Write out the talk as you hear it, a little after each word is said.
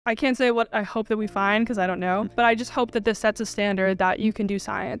I can't say what I hope that we find because I don't know, but I just hope that this sets a standard that you can do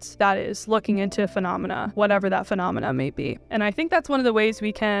science that is looking into phenomena, whatever that phenomena may be. And I think that's one of the ways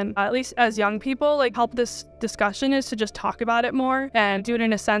we can, at least as young people, like help this discussion is to just talk about it more and do it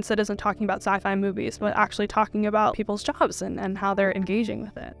in a sense that isn't talking about sci-fi movies, but actually talking about people's jobs and how they're engaging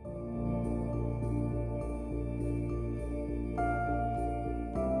with it.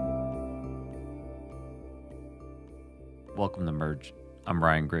 Welcome to Merge. I'm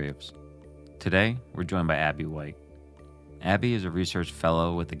Ryan Graves. Today, we're joined by Abby White. Abby is a research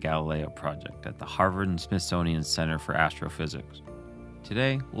fellow with the Galileo Project at the Harvard and Smithsonian Center for Astrophysics.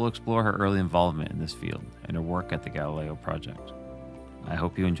 Today, we'll explore her early involvement in this field and her work at the Galileo Project. I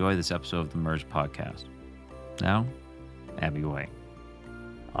hope you enjoy this episode of the Merge podcast. Now, Abby White.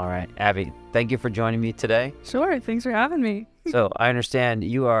 All right, Abby, thank you for joining me today. Sure, thanks for having me. So, I understand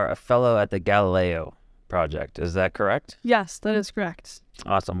you are a fellow at the Galileo Project. Is that correct? Yes, that is correct.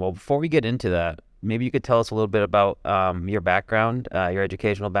 Awesome. Well, before we get into that, maybe you could tell us a little bit about your background, your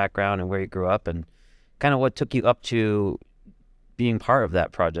educational background, and where you grew up, and kind of what took you up to being part of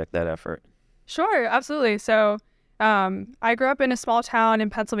that project, that effort. Sure, absolutely. So I grew up in a small town in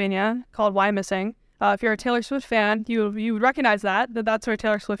Pennsylvania called Wyomissing. If you're a Taylor Swift fan, you would recognize that's where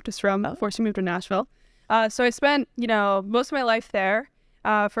Taylor Swift is from before she moved to Nashville. So I spent, most of my life there.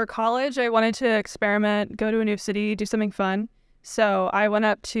 For college, I wanted to experiment, go to a new city, do something fun. So I went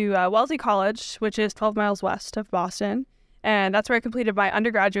up to Wellesley College, which is 12 miles west of Boston. And that's where I completed my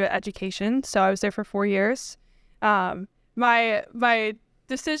undergraduate education. So I was there for 4 years. My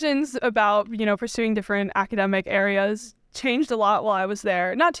decisions about, pursuing different academic areas changed a lot while I was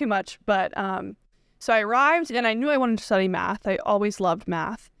there. Not too much, but so I arrived and I knew I wanted to study math. I always loved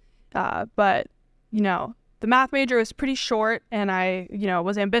math. But the math major was pretty short, and I,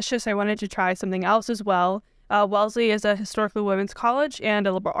 was ambitious. I wanted to try something else as well. Wellesley is a historically women's college and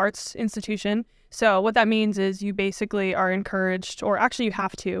a liberal arts institution. So what that means is you basically are encouraged, or actually you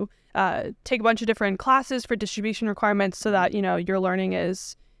have to, take a bunch of different classes for distribution requirements so that, your learning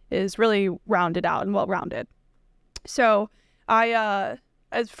is really rounded out and well-rounded. So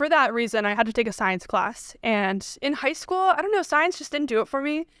for that reason, I had to take a science class. And in high school, I don't know, science just didn't do it for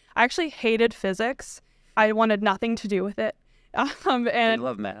me. I actually hated physics. I wanted nothing to do with it. And I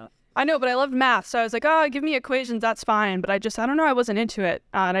love math. I know, but I loved math. So I was like, oh, give me equations, that's fine. But I don't know, I wasn't into it.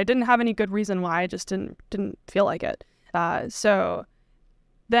 And I didn't have any good reason why. I just didn't feel like it. So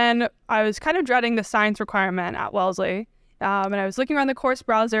then I was kind of dreading the science requirement at Wellesley. And I was looking around the course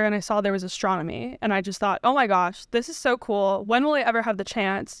browser and I saw there was astronomy. And I just thought, oh my gosh, this is so cool. When will I ever have the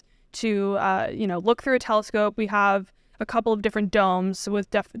chance to, look through a telescope? We have a couple of different domes with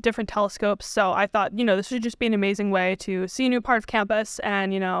different telescopes. So I thought, this would just be an amazing way to see a new part of campus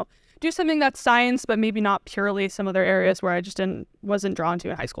and, do something that's science, but maybe not purely some other areas where I just wasn't drawn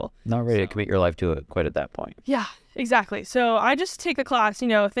to in high school. Not ready to commit your life to it quite at that point. Yeah, exactly. So I just take the class,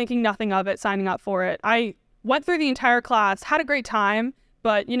 thinking nothing of it, signing up for it. I went through the entire class, had a great time,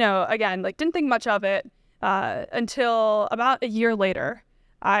 but, again, didn't think much of it until about a year later.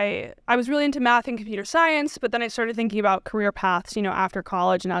 I was really into math and computer science, but then I started thinking about career paths, after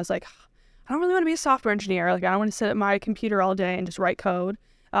college, and I was like, I don't really want to be a software engineer. I don't want to sit at my computer all day and just write code.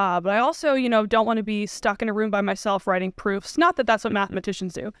 But I also, don't want to be stuck in a room by myself writing proofs. Not that that's what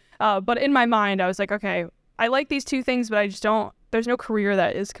mathematicians do. But in my mind, I was like, okay, I like these two things, but I just there's no career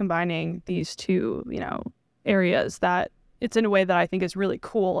that is combining these two, areas that it's in a way that I think is really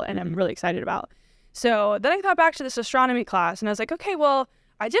cool and I'm really excited about. So then I thought back to this astronomy class and I was like, okay, well,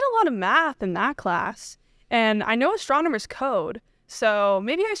 I did a lot of math in that class, and I know astronomers code, so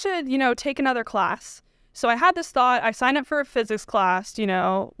maybe I should, take another class. So I had this thought. I signed up for a physics class,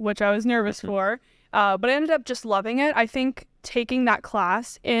 which I was nervous for, but I ended up just loving it. I think taking that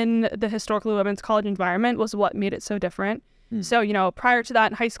class in the historically women's college environment was what made it so different. So, prior to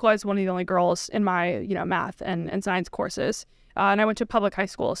that in high school, I was one of the only girls in my, math and science courses. And I went to public high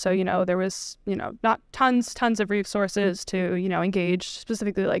school. So, there was, not tons of resources to, engage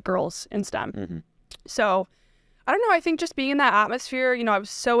specifically girls in STEM. Mm-hmm. So I don't know. I think just being in that atmosphere, I was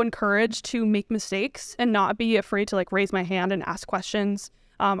so encouraged to make mistakes and not be afraid to raise my hand and ask questions.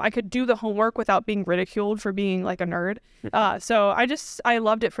 I could do the homework without being ridiculed for being a nerd. So I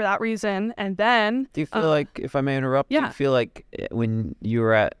loved it for that reason. And then do you feel like, if I may interrupt, do you feel like when you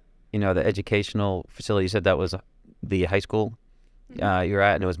were at, the educational facility, you said that was the high school you were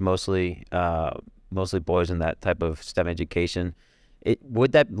at, and it was mostly boys in that type of STEM education.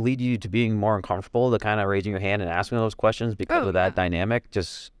 Would that lead you to being more uncomfortable, to kind of raising your hand and asking those questions because of that dynamic,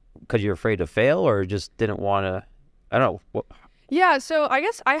 just because you're afraid to fail, or just didn't want to, I don't know. Yeah, so I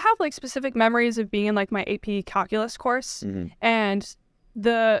guess I have specific memories of being in my AP calculus course, and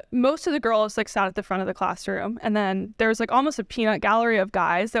most of the girls like sat at the front of the classroom, and then there was like almost a peanut gallery of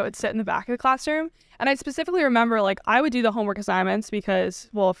guys that would sit in the back of the classroom. And I specifically remember like I would do the homework assignments because,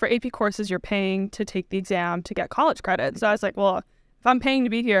 well, for AP courses you're paying to take the exam to get college credit. So I was like, well, if I'm paying to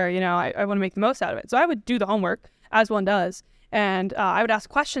be here, you know, I want to make the most out of it. So I would do the homework as one does, and I would ask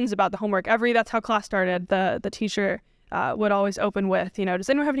questions about the homework. That's how class started. The teacher would always open with, you know, does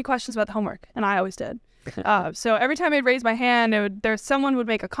anyone have any questions about the homework? And I always did. So every time I'd raise my hand, someone would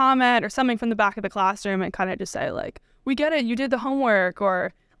make a comment or something from the back of the classroom and kind of just say like, we get it, you did the homework,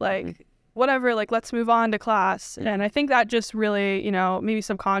 or like whatever, like let's move on to class. And I think that just really, you know, maybe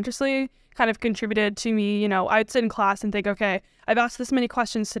subconsciously kind of contributed to me. You know, I'd sit in class and think, okay, I've asked this many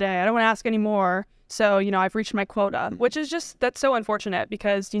questions today, I don't want to ask any more. So, you know, I've reached my quota, which is that's so unfortunate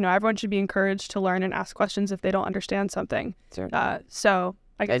because, you know, everyone should be encouraged to learn and ask questions if they don't understand something. So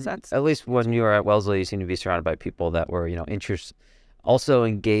I guess that's... At least when you were at Wellesley, you seemed to be surrounded by people that were, you know, also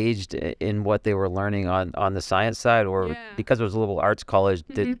engaged in what they were learning on the science side, or because it was a liberal arts college,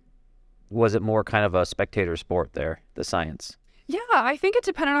 was it more kind of a spectator sport there, the sance? Yeah, I think it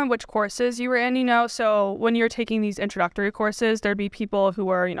depended on which courses you were in, you know. So when you're taking these introductory courses, there'd be people who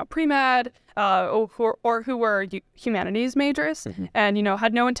were, you know, pre-med or who were humanities majors and, you know,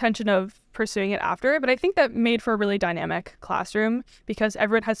 had no intention of pursuing it after. But I think that made for a really dynamic classroom because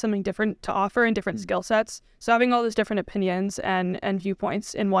everyone has something different to offer and different skill sets. So having all those different opinions and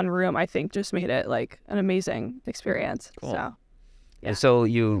viewpoints in one room, I think just made it like an amazing experience. Cool. So, yeah. And so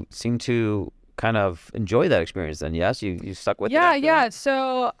you seem to kind of enjoy that experience then, yes? You stuck with it? Yeah.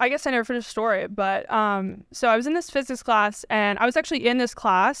 So I guess I never finished the story, but so I was in this physics class, and I was actually in this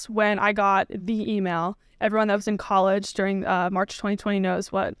class when I got the email. Everyone that was in college during March 2020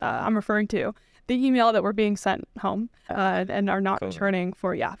 knows what I'm referring to. The email that we're being sent home and are not returning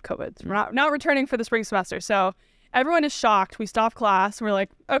for, COVID. We're not returning for the spring semester. So everyone is shocked. We stopped class. We're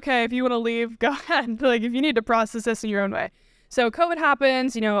like, okay, if you want to leave, go ahead. Like, if you need to process this in your own way. So COVID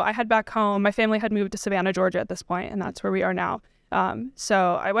happens, you know, I head back home. My family had moved to Savannah, Georgia at this point, and that's where we are now.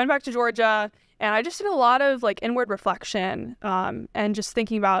 So I went back to Georgia, and I just did a lot of like inward reflection and just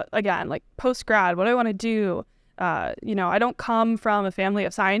thinking about, again, like post-grad, what do I want to do? You know, I don't come from a family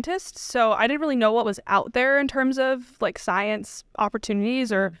of scientists, so I didn't really know what was out there in terms of like science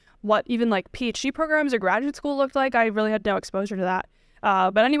opportunities or what even like PhD programs or graduate school looked like. I really had no exposure to that.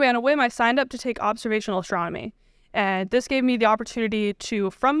 But anyway, on a whim, I signed up to take observational astronomy. And this gave me the opportunity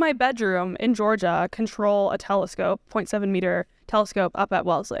to, from my bedroom in Georgia, control a telescope, 0.7 meter telescope up at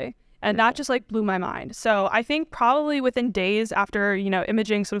Wellesley. And that just like blew my mind. So I think probably within days after, you know,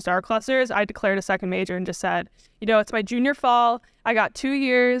 imaging some star clusters, I declared a second major and just said, you know, it's my junior fall. I got 2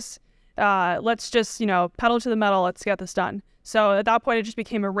 years. Let's just, you know, pedal to the metal. Let's get this done. So at that point, it just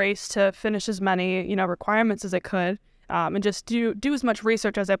became a race to finish as many, you know, requirements as I could and just do as much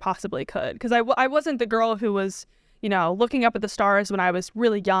research as I possibly could. Because I wasn't the girl who was, you know, looking up at the stars when I was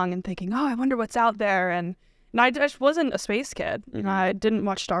really young and thinking, oh, I wonder what's out there. And I just wasn't a space kid. You know, I didn't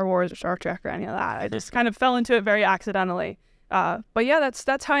watch Star Wars or Star Trek or any of that. I just kind of fell into it very accidentally. But yeah,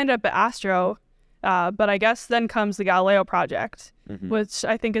 that's how I ended up at Astro. But I guess then comes the Galileo Project, which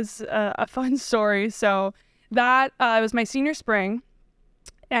I think is a fun story. So that was my senior spring.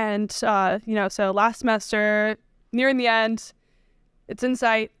 And, you know, so last semester, nearing the end, it's in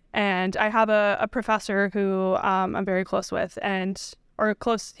sight. And I have a professor who I'm very close with,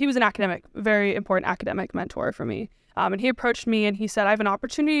 he was an academic, very important academic mentor for me. And he approached me and he said, I have an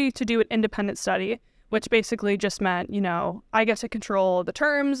opportunity to do an independent study, which basically just meant, you know, I get to control the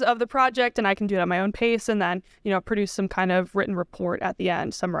terms of the project and I can do it at my own pace and then, you know, produce some kind of written report at the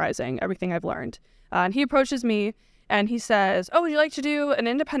end summarizing everything I've learned. And he approaches me and he says, oh, would you like to do an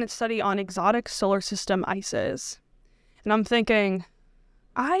independent study on exotic solar system ices? And I'm thinking,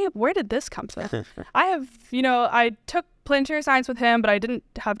 where did this come from? I took planetary science with him, but I didn't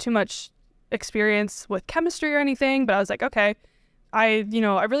have too much experience with chemistry or anything. But I was like, okay, I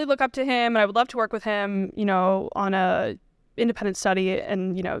really look up to him and I would love to work with him, you know, on a independent study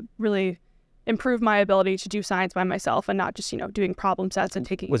and, you know, really improve my ability to do science by myself and not just, you know, doing problem sets and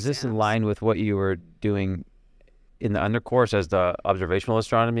taking Was exams. This in line with what you were doing in the undercourse as the observational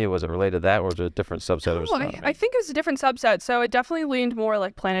astronomy? Was it related to that, or was it a different subset of astronomy? I think it was a different subset. So it definitely leaned more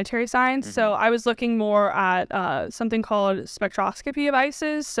like planetary science. So I was looking more at something called spectroscopy of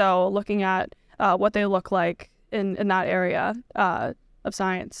ices. So looking at what they look like in that area of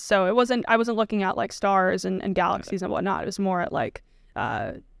science. So I wasn't looking at like stars and galaxies and whatnot. It was more at like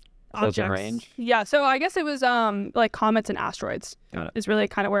Closer range? Yeah. So I guess it was like comets and asteroids is really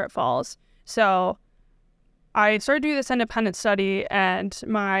kind of where it falls. So I started doing this independent study, and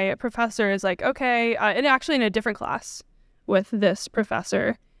my professor is like, okay, and actually in a different class, with this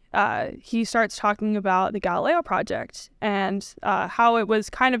professor, he starts talking about the Galileo Project and how it was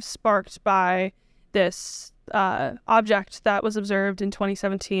kind of sparked by this object that was observed in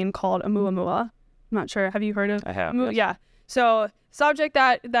 2017 called Oumuamua. I'm not sure. Have you heard of? I have. Yes. Yeah. So this object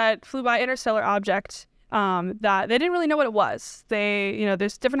that flew by, interstellar object, that they didn't really know what it was.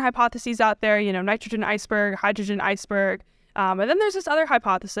 There's different hypotheses out there. Nitrogen iceberg, hydrogen iceberg, and then there's this other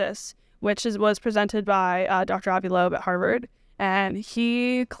hypothesis which was presented by Dr. Avi Loeb at Harvard, and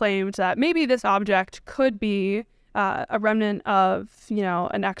he claimed that maybe this object could be a remnant of,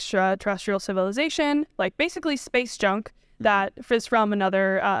 an extraterrestrial civilization, like basically space junk that is from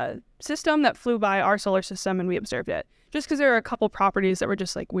another system that flew by our solar system, and we observed it. Just because there are a couple properties that were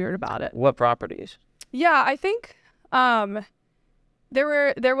just like weird about it. What properties? Yeah, I think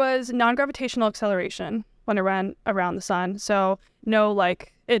there was non-gravitational acceleration when it ran around the sun. So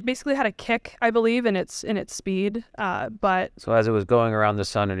it basically had a kick, I believe, in its speed. But so as it was going around the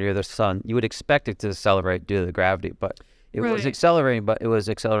sun or near the sun, you would expect it to accelerate due to the gravity, but it was accelerating, but it was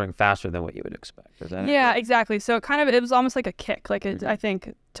accelerating faster than what you would expect. Is that accurate? Exactly. So it was almost like a kick, I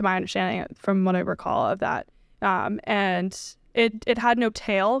think, to my understanding, from what I recall of that. And it had no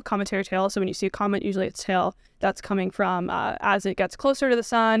tail, cometary tail. So when you see a comet, usually its tail, that's coming from as it gets closer to the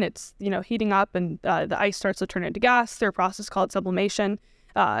sun, it's heating up, and the ice starts to turn into gas through a process called sublimation.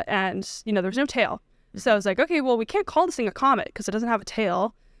 And there's no tail. So I was like, okay, well, we can't call this thing a comet because it doesn't have a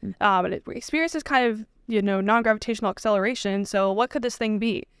tail. And it experiences kind of non-gravitational acceleration. So what could this thing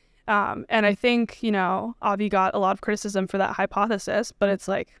be? And I think Avi got a lot of criticism for that hypothesis, but it's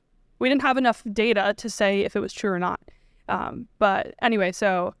like we didn't have enough data to say if it was true or not. But anyway,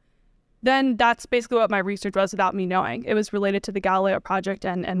 so then that's basically what my research was without me knowing. It was related to the Galileo Project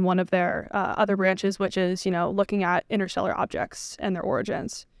and one of their other branches, which is, looking at interstellar objects and their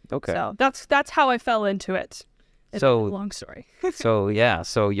origins. Okay. So that's how I fell into it. It's a long story. So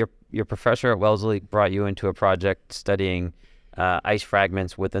your professor at Wellesley brought you into a project studying ice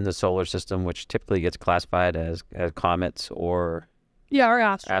fragments within the solar system, which typically gets classified as comets or... Yeah, or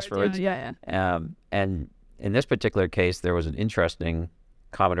asteroids. Yeah. And in this particular case, there was an interesting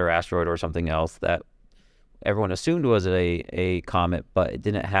comet or asteroid or something else that everyone assumed was a comet, but it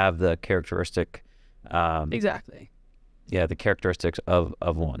didn't have the characteristic. Exactly. Yeah, the characteristics of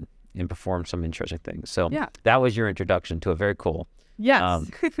one, and performed some interesting things. So that was your introduction to it. Very cool. Yes.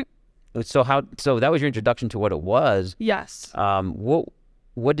 So that was your introduction to what it was. Yes.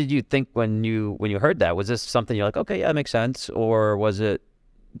 What did you think when you heard that? Was this something you're like, okay, yeah, that makes sense, or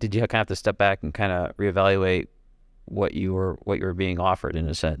did you kind of have to step back and kind of reevaluate what you were being offered, in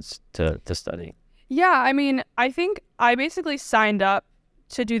a sense, to study? Yeah, I mean, I think I basically signed up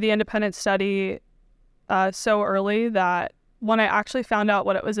to do the independent study so early that when I actually found out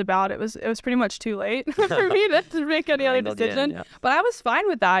what it was about, it was pretty much too late for me to make any other decision. Yeah. But I was fine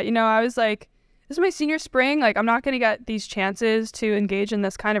with that. I was like, this is my senior spring. Like, I'm not going to get these chances to engage in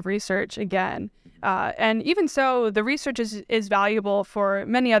this kind of research again. And even so, the research is valuable for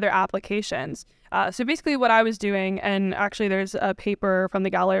many other applications. So basically what I was doing, and actually there's a paper from the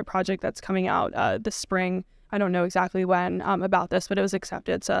Galileo Project that's coming out this spring. I don't know exactly when about this, but it was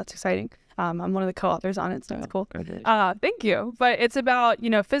accepted, so that's exciting. I'm one of the co-authors on it, so that's cool. Thank you. But it's about,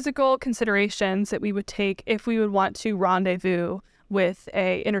 physical considerations that we would take if we would want to rendezvous with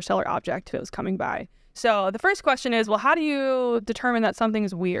a interstellar object that was coming by. So the first question is, well, how do you determine that something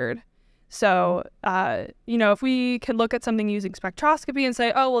is weird? So, if we could look at something using spectroscopy and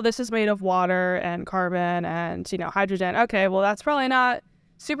say, oh, well, this is made of water and carbon and, hydrogen. Okay, well, that's probably not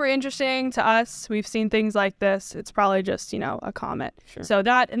super interesting to us. We've seen things like this. It's probably just, a comet. Sure. So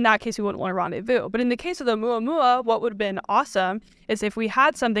in that case, we wouldn't want to rendezvous. But in the case of the Oumuamua, what would have been awesome is if we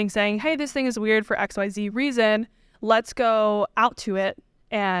had something saying, hey, this thing is weird for XYZ reason. Let's go out to it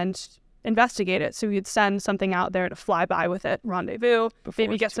and investigate it. So we'd send something out there to fly by with it, rendezvous,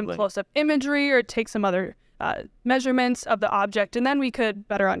 maybe get some close-up imagery or take some other measurements of the object, and then we could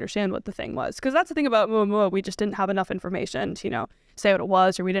better understand what the thing was. Because that's the thing about Oumuamua, we just didn't have enough information to, say what it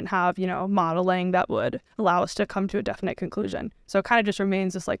was, or we didn't have, modeling that would allow us to come to a definite conclusion. So it kind of just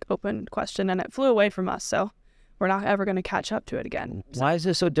remains this open question, and it flew away from us. So we're not ever going to catch up to it again. So. Why is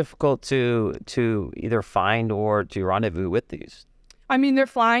it so difficult to either find or to rendezvous with these? I mean, they're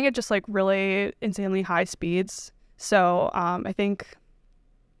flying at just really insanely high speeds. So I think,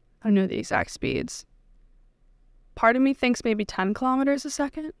 I don't know the exact speeds. Part of me thinks maybe 10 kilometers a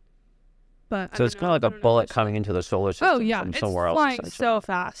second. But so it's kind of like a bullet coming into the solar system from somewhere else. Oh, yeah, it's flying so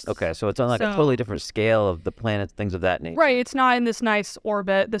fast. Okay, so it's on a totally different scale of the planets, things of that nature. Right, it's not in this nice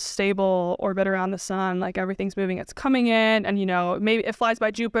orbit, this stable orbit around the sun, everything's moving. It's coming in, and, maybe it flies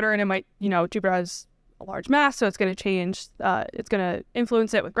by Jupiter, and it might, Jupiter has a large mass, so it's going to change, it's going to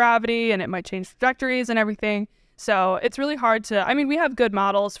influence it with gravity, and it might change trajectories and everything. So it's really hard to, I mean, we have good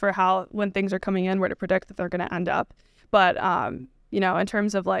models for how, when things are coming in, where to predict that they're going to end up. But, you know, in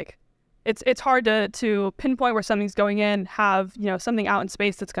terms of like, it's hard to pinpoint where something's going in, have, you know, something out in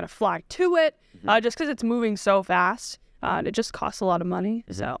space that's going to fly to it, just because it's moving so fast. And it just costs a lot of money.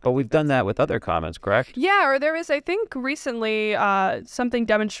 So, but we've done that with other comets, correct? Yeah, or there was, I think, recently something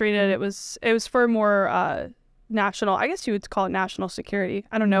demonstrated. It was for more national, I guess you would call it national security.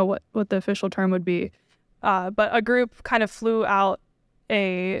 I don't know what the official term would be. But a group kind of flew out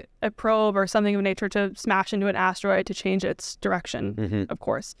a probe or something of nature to smash into an asteroid to change its direction, of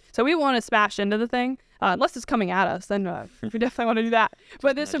course. So we want to smash into the thing. Unless it's coming at us, then we definitely want to do that.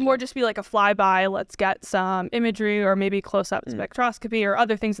 But this would more just be like a flyby. Let's get some imagery or maybe close-up spectroscopy or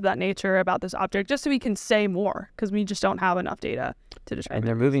other things of that nature about this object, just so we can say more, because we just don't have enough data to determine. And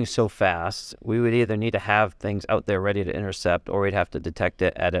they're moving so fast, we would either need to have things out there ready to intercept, or we'd have to detect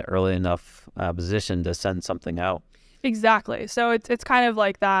it at an early enough position to send something out. Exactly. So it's kind of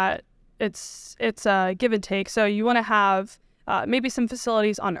like that. It's a give and take. So you want to have maybe some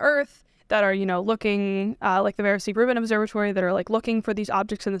facilities on Earth that are, you know, looking like the Vera Rubin Observatory, that are like looking for these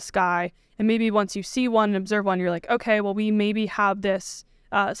objects in the sky. And maybe once you see one and observe one, you're like, okay, well, we maybe have this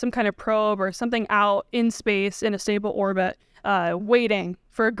some kind of probe or something out in space in a stable orbit waiting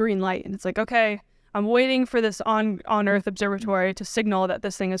for a green light. And it's like, okay, I'm waiting for this on Earth observatory to signal that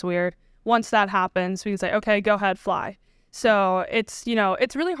this thing is weird. Once that happens, we can say, okay, go ahead, fly. So it's, you know,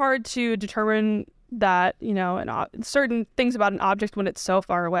 it's really hard to determine that, you know, certain things about an object when it's so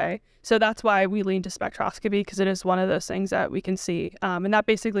far away. So that's why we lean to spectroscopy, because it is one of those things that we can see. And that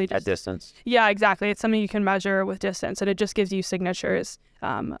basically just... At distance. Yeah, exactly. It's something you can measure with distance, and it just gives you signatures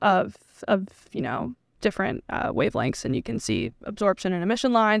of you know, different wavelengths, and you can see absorption and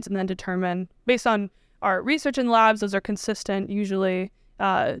emission lines, and then determine, based on our research in labs, those are consistent usually,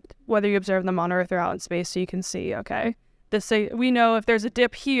 whether you observe them on Earth or out in space, so you can see, okay, we know if there's a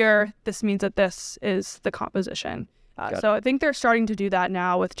dip here, this means that this is the composition. So I think they're starting to do that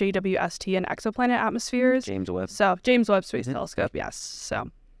now with JWST and exoplanet atmospheres. James Webb. So James Webb Space Telescope, yes.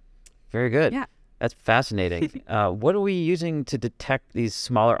 So very good. Yeah. That's fascinating. What are we using to detect these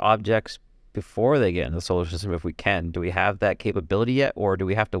smaller objects before they get in the solar system, if we can? Do we have that capability yet, or do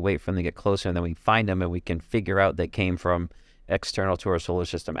we have to wait for them to get closer and then we find them and we can figure out they came from external to our solar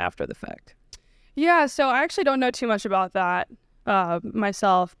system after the fact? Yeah, so I actually don't know too much about that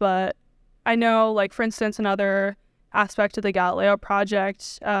myself, but I know, like, for instance, another aspect of the Galileo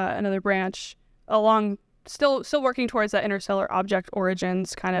Project, another branch along, still working towards that interstellar object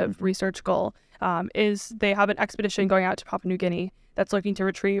origins kind of research goal, is they have an expedition going out to Papua New Guinea that's looking to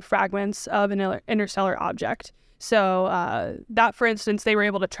retrieve fragments of an interstellar object. So that, for instance, they were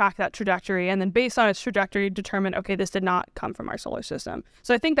able to track that trajectory, and then based on its trajectory, determine, okay, this did not come from our solar system.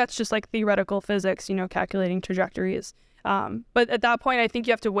 So I think that's just like theoretical physics, you know, calculating trajectories. But at that point, I think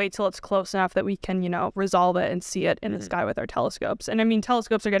you have to wait till it's close enough that we can, you know, resolve it and see it in the sky with our telescopes. And I mean,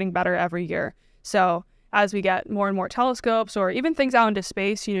 telescopes are getting better every year. So as we get more and more telescopes, or even things out into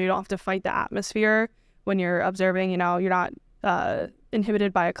space, you know, you don't have to fight the atmosphere when you're observing, you know, you're not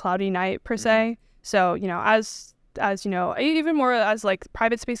inhibited by a cloudy night per se. So, you know, as you know, even more as like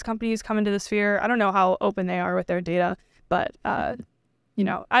private space companies come into the sphere, I don't know how open they are with their data, but you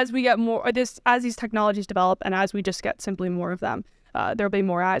know, as we get more as these technologies develop, and as we just get simply more of them, there'll be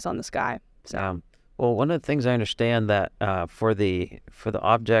more eyes on the sky. So well, one of the things I understand that for the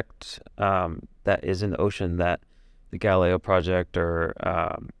object that is in the ocean that the Galileo Project or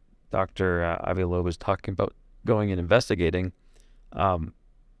Dr. Avi Loeb was talking about going and investigating,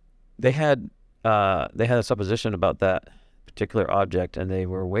 they had a supposition about that particular object, and they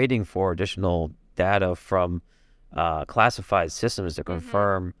were waiting for additional data from classified systems to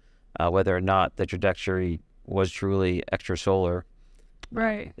confirm whether or not the trajectory was truly extrasolar.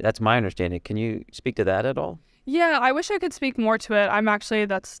 Right. That's my understanding. Can you speak to that at all? Yeah, I wish I could speak more to it.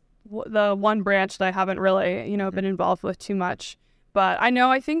 That's the one branch that I haven't really, you know, been involved with too much. But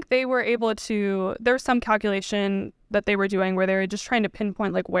I think they were able to, there was some calculation that they were doing where they were just trying to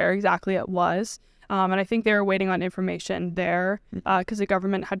pinpoint like where exactly it was. And I think they were waiting on information there because the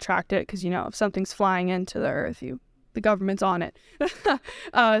government had tracked it, because, you know, if something's flying into the Earth, the government's on it.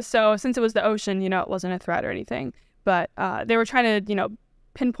 So since it was the ocean, you know, it wasn't a threat or anything. But they were trying to, you know,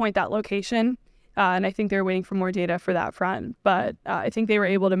 pinpoint that location. And I think they were waiting for more data for that front. But I think they were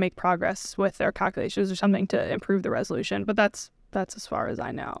able to make progress with their calculations or something to improve the resolution. But that's as far as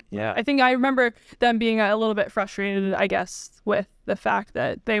I know. Yeah. I think I remember them being a little bit frustrated, I guess, with the fact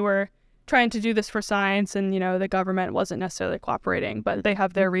that they were trying to do this for science and, you know, the government wasn't necessarily cooperating, but they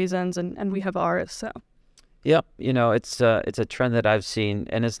have their reasons and we have ours. So Yep, it's a trend that I've seen,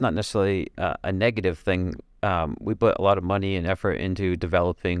 and it's not necessarily a negative thing. We put a lot of money and effort into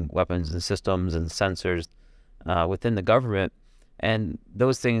developing weapons and systems and sensors within the government, and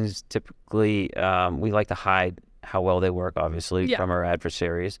those things typically we like to hide how well they work, obviously, from our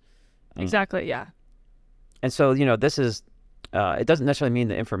adversaries. Exactly, yeah. And so, this is, it doesn't necessarily mean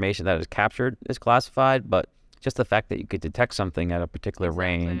the information that is captured is classified, but just the fact that you could detect something at a particular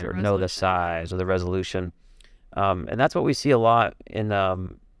range or know the size or the resolution. And that's what we see a lot in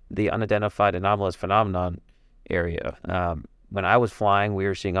the unidentified anomalous phenomenon area. When I was flying, we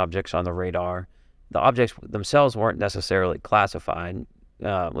were seeing objects on the radar. The objects themselves weren't necessarily classified.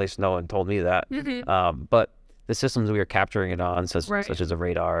 At least no one told me that. But the systems we were capturing it on, such as the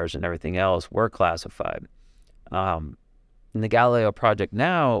radars and everything else, were classified. In the Galileo Project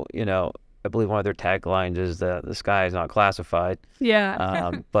now, I believe one of their taglines is that the sky is not classified.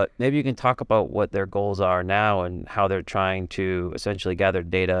 Yeah. But maybe you can talk about what their goals are now and how they're trying to essentially gather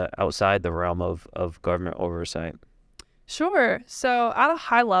data outside the realm of government oversight. Sure. So at a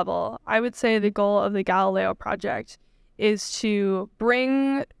high level, I would say the goal of the Galileo Project is to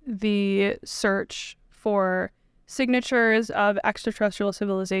bring the search for signatures of extraterrestrial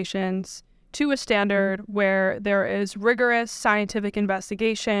civilizations to a standard where there is rigorous scientific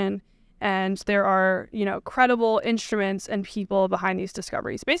investigation and there are, credible instruments and people behind these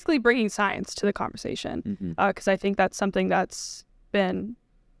discoveries, basically bringing science to the conversation. Because I think that's something that's been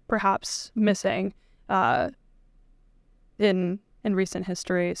perhaps missing in recent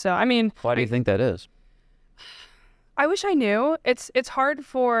history. So, I mean... Why do you think that is? I wish I knew. It's hard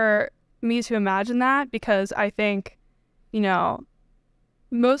for me to imagine that because I think,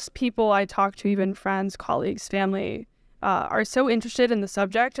 most people I talk to, even friends, colleagues, family, are so interested in the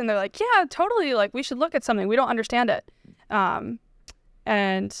subject and they're like, yeah, totally, like we should look at something. We don't understand it. And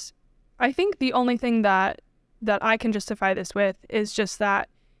I think the only thing that I can justify this with is just that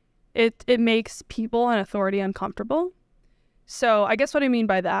it makes people and authority uncomfortable. So I guess what I mean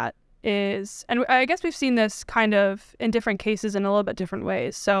by that is, and I guess we've seen this kind of in different cases in a little bit different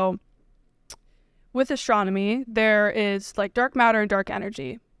ways. So with astronomy, there is like dark matter and dark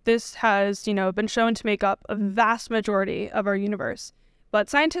energy. This has, been shown to make up a vast majority of our universe. But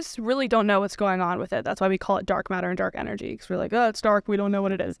scientists really don't know what's going on with it. That's why we call it dark matter and dark energy, because we're like, oh, it's dark. We don't know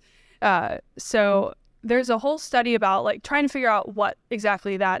what it is. So there's a whole study about like trying to figure out what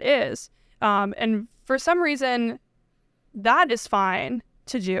exactly that is. And for some reason, that is fine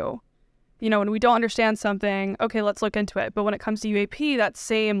to do. When we don't understand something, okay, let's look into it. But when it comes to UAP, that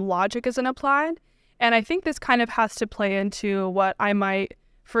same logic isn't applied. And I think this kind of has to play into what I might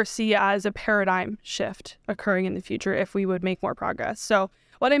foresee as a paradigm shift occurring in the future if we would make more progress. So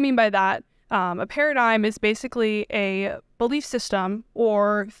what I mean by that, a paradigm is basically a belief system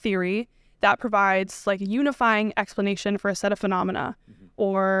or theory that provides like a unifying explanation for a set of phenomena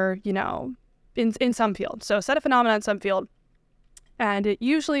or, in some field. So a set of phenomena in some field. And it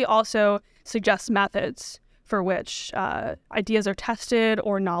usually also suggests methods for which ideas are tested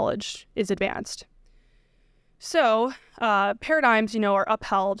or knowledge is advanced. So paradigms, are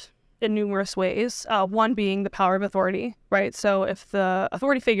upheld in numerous ways, one being the power of authority, right? So if the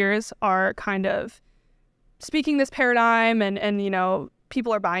authority figures are kind of speaking this paradigm and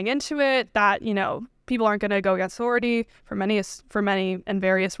people are buying into it, that, people aren't going to go against authority for many and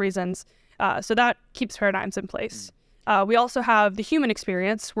various reasons. So that keeps paradigms in place. We also have the human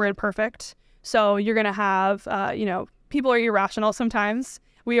experience. We're imperfect. So you're going to have, people are irrational sometimes.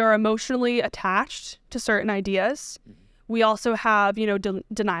 We are emotionally attached to certain ideas. We also have,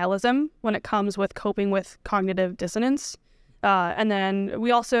 denialism when it comes with coping with cognitive dissonance. And then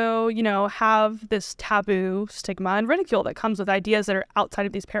we also, have this taboo, stigma, and ridicule that comes with ideas that are outside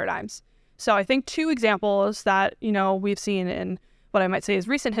of these paradigms. So I think two examples that, we've seen in what I might say is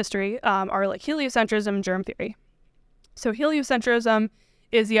recent history are like heliocentrism and germ theory. So heliocentrism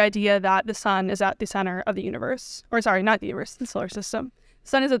is the idea that the sun is at the center of the universe. Or sorry, not the universe, the solar system. The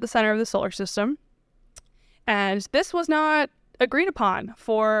sun is at the center of the solar system. And this was not agreed upon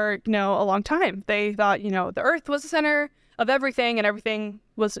for, a long time. They thought, the Earth was the center of everything and everything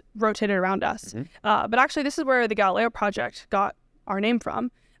was rotated around us. But actually, this is where the Galileo Project got our name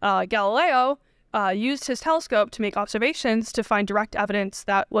from. Galileo used his telescope to make observations to find direct evidence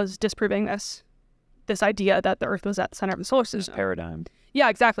that was disproving this idea that the Earth was at the center of the solar system. This paradigm. Yeah,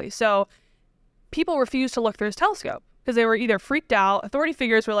 exactly. So people refused to look through his telescope because they were either freaked out. Authority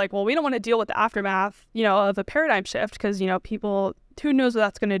figures were like, well, we don't want to deal with the aftermath, of a paradigm shift because, people, who knows what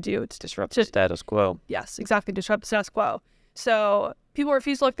that's going to do? It's disrupt the status quo. Yes, exactly. Disrupt the status quo. So people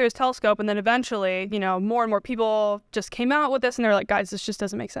refused to look through his telescope. And then eventually, more and more people just came out with this and they're like, guys, this just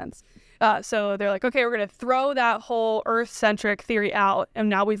doesn't make sense. So they're like, okay, we're going to throw that whole Earth-centric theory out, and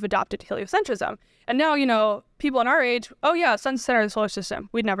now we've adopted heliocentrism. And now, you know, people in our age, oh yeah, sun's the center of the solar system.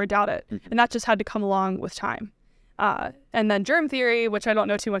 We'd never doubt it. And that just had to come along with time. And then germ theory, which I don't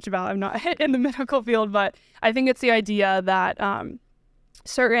know too much about. I'm not in the medical field, but I think it's the idea that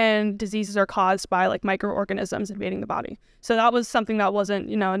certain diseases are caused by like microorganisms invading the body. So that was something that wasn't,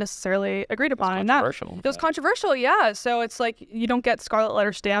 you know, necessarily agreed upon. It was controversial, yeah. So it's like you don't get scarlet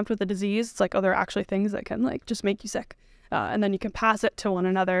letter stamped with a disease. It's like, oh, there are actually things that can like just make you sick. And then you can pass it to one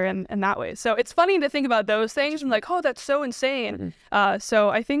another and that way. So it's funny to think about those things and like, oh, that's so insane. So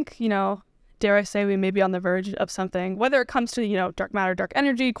I think, you know, dare I say we may be on the verge of something, whether it comes to, you know, dark matter, dark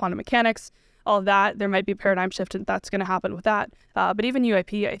energy, quantum mechanics, all of that. There might be a paradigm shift that's going to happen with that. But even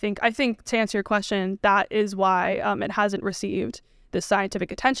UAP, I think to answer your question, that is why it hasn't received this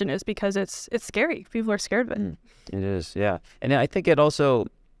scientific attention, is because it's scary. People are scared of it. It is, yeah. And I think it also,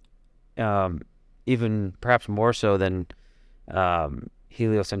 even perhaps more so than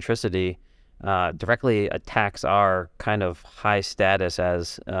heliocentricity, directly attacks our kind of high status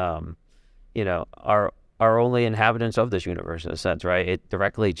as, you know, our only inhabitants of this universe in a sense, right? It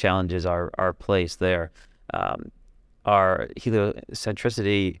directly challenges our place there. Our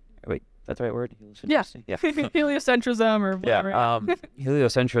heliocentricity, wait, that's the right word? Yeah. Heliocentrism or whatever. Yeah.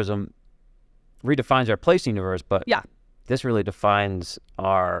 Heliocentrism redefines our place in the universe, but this really defines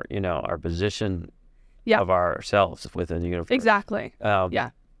our, you know, our position of ourselves within the universe. Exactly.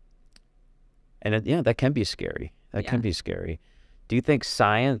 And that can be scary. That can be scary. Do you think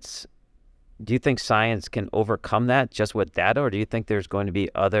science can overcome that just with data, or do you think there's going to be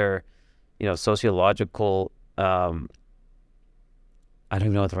other, you know, sociological, I don't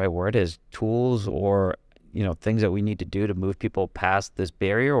even know what the right word is, tools or, you know, things that we need to do to move people past this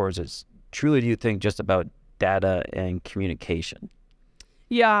barrier? Or is it truly, do you think, just about data and communication?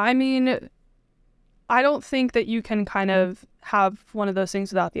 Yeah, I mean, I don't think that you can kind of have one of those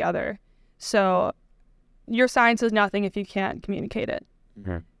things without the other. So your science is nothing if you can't communicate it.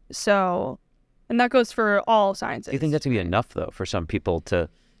 So, and that goes for all sciences. Do you think that's going to be enough, though, for some people to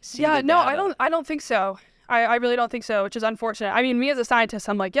see no, data? I don't think so. I really don't think so, which is unfortunate. I mean, me as a scientist,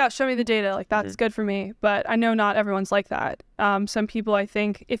 I'm like, yeah, show me the data. Like, that's good for me. But I know not everyone's like that. Some people, I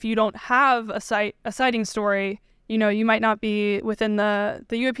think, if you don't have a sighting story, you know, you might not be within the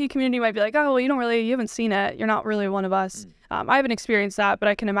UAP community might be like, oh, well, you haven't seen it. You're not really one of us. I haven't experienced that, but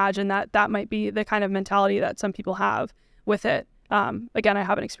I can imagine that might be the kind of mentality that some people have with it. Again, I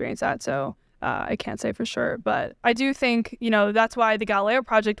haven't experienced that, so I can't say for sure. But I do think, you know, that's why the Galileo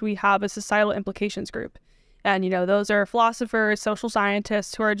Project, we have a societal implications group. And, you know, those are philosophers, social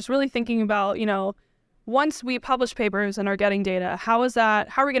scientists who are just really thinking about, you know, once we publish papers and are getting data, how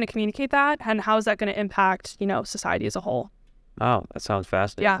are we going to communicate that? And how is that going to impact, you know, society as a whole? Oh, that sounds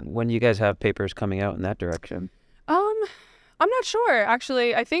fascinating. Yeah. When do you guys have papers coming out in that direction? I'm not sure,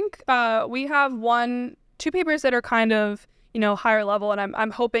 actually. I think we have two papers that are kind of, you know, higher level, and I'm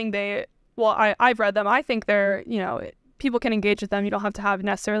hoping I've read them. I think they're, you know, people can engage with them. You don't have to have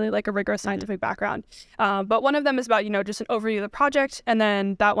necessarily like a rigorous scientific background. But one of them is about, you know, just an overview of the project. And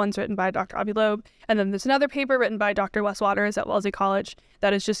then that one's written by Dr. Avi Loeb. And then there's another paper written by Dr. Wes Waters at Wellesley College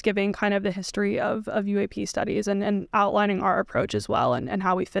that is just giving kind of the history of UAP studies and outlining our approach as well and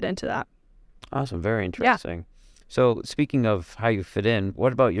how we fit into that. Awesome. Very interesting. So speaking of how you fit in,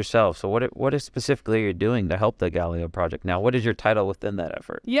 what about yourself? So what is specifically you're doing to help the Galileo Project now? What is your title within that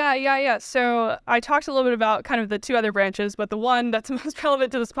effort? Yeah. So I talked a little bit about kind of the two other branches, but the one that's most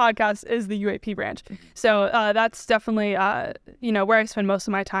relevant to this podcast is the UAP branch. So that's definitely, you know, where I spend most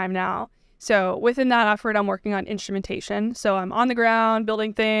of my time now. So within that effort, I'm working on instrumentation. So I'm on the ground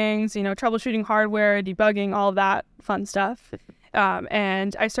building things, you know, troubleshooting hardware, debugging, all of that fun stuff.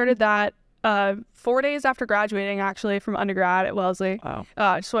 And I started that 4 days after graduating, actually, from undergrad at Wellesley. Wow.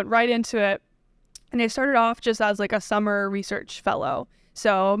 Just went right into it. And I started off just as like a summer research fellow.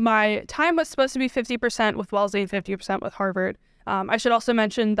 So my time was supposed to be 50% with Wellesley and 50% with Harvard. I should also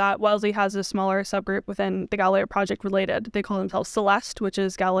mention that Wellesley has a smaller subgroup within the Galileo Project related. They call themselves Celeste, which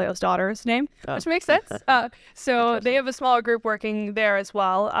is Galileo's daughter's name, which makes sense. So they have a smaller group working there as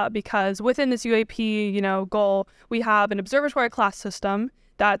well, because within this UAP, you know, goal, we have an observatory class system.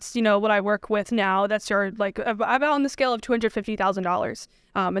 That's, you know, what I work with now. That's your, like, about on the scale of $250,000.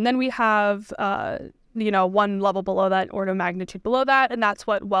 And then we have, you know, one level below that, order of magnitude below that, and that's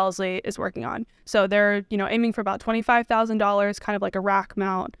what Wellesley is working on. So they're, you know, aiming for about $25,000, kind of like a rack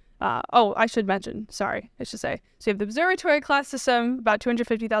mount. I should mention, sorry, I should say. So you have the observatory class system, about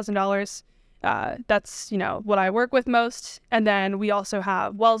 $250,000. That's, you know, what I work with most. And then we also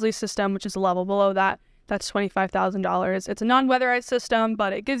have Wellesley system, which is a level below that. That's $25,000. It's a non-weatherized system,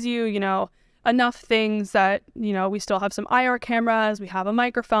 but it gives you, enough things that, we still have some IR cameras, we have a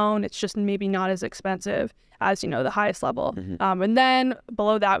microphone. It's just maybe not as expensive as, the highest level. And then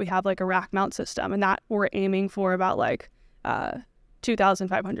below that, we have like a rack mount system, and that we're aiming for about like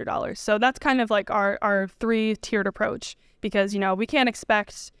 $2,500. So that's kind of like our 3-tiered approach, because, we can't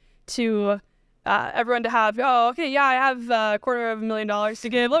expect to everyone to have, I have $250,000 to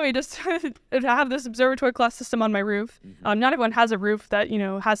give. Let me just have this observatory class system on my roof. Not everyone has a roof that,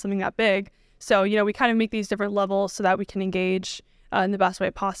 has something that big. So, we kind of make these different levels so that we can engage in the best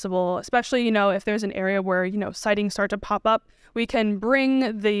way possible, especially, if there's an area where, sightings start to pop up, we can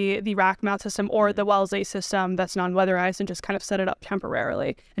bring the rack mount system or the Wellesley system that's non-weatherized and just kind of set it up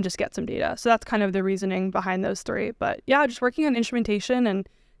temporarily and just get some data. So that's kind of the reasoning behind those 3. But yeah, just working on instrumentation and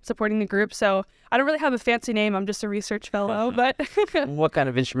supporting the group. So I don't really have a fancy name. I'm just a research fellow, but what kind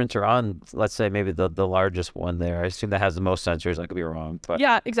of instruments are on, let's say, maybe the largest one there? I assume that has the most sensors. I could be wrong, but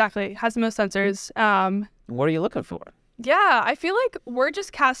yeah, exactly. It has the most sensors. What are you looking for? Yeah, I feel like we're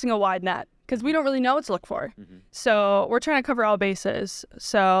just casting a wide net because we don't really know what to look for. So we're trying to cover all bases.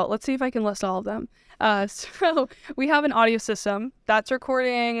 So let's see if I can list all of them. So we have an audio system that's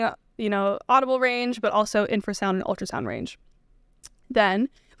recording, audible range, but also infrasound and ultrasound range. Then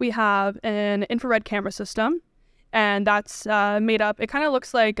we have an infrared camera system, and that's made up. It kind of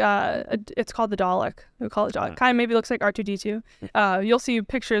looks like it's called the Dalek. We call it Dalek. Kind of maybe looks like R2D2. You'll see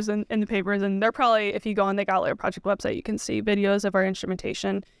pictures in the papers, and they're probably, if you go on the Galileo Project website, you can see videos of our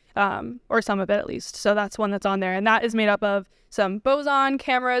instrumentation, or some of it at least. So that's one that's on there, and that is made up of some boson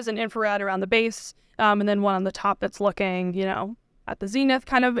cameras and infrared around the base, and then one on the top that's looking, at the zenith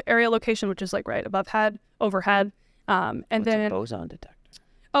kind of area location, which is like right above overhead. And What's then a boson detector?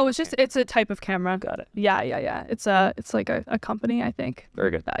 Oh, it's a type of camera. Got it. Yeah. It's like a company, I think.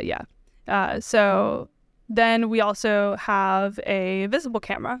 Very good. So then we also have a visible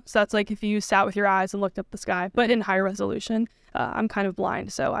camera. So that's like if you sat with your eyes and looked up the sky, but in higher resolution. I'm kind of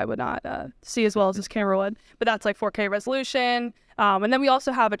blind, so I would not see as well as this camera would. But that's like 4K resolution. And then we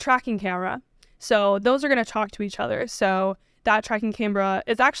also have a tracking camera. So those are going to talk to each other. So that tracking camera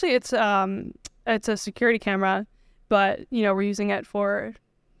is actually it's a security camera, but we're using it for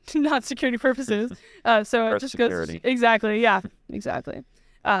not security purposes. So it just security. Goes exactly. Yeah, exactly.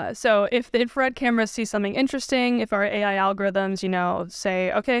 So if the infrared camera sees something interesting, if our AI algorithms,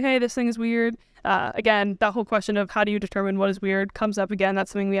 say, okay, hey, this thing is weird. Again, that whole question of how do you determine what is weird comes up again.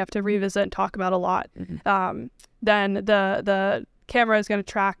 That's something we have to revisit and talk about a lot. Then the camera is going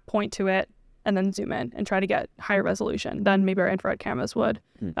to track, point to it, and then zoom in and try to get higher resolution than maybe our infrared cameras would.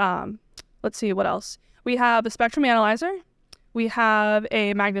 Let's see what else. We have a spectrum analyzer. We have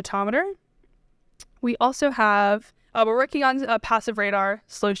a magnetometer. We also have, we're working on a passive radar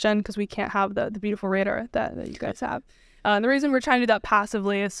solution because we can't have the beautiful radar that you guys have. The reason we're trying to do that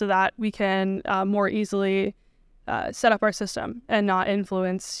passively is so that we can more easily set up our system and not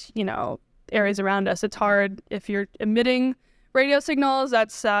influence, areas around us. It's hard if you're emitting radio signals.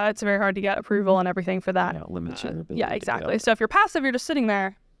 It's very hard to get approval and everything for that. Yeah, limits your ability. Yeah, exactly. So if you're passive, you're just sitting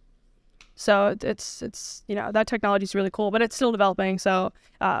there. So it's that technology is really cool, but it's still developing. So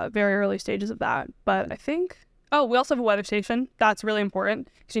very early stages of that. But I think, we also have a weather station. That's really important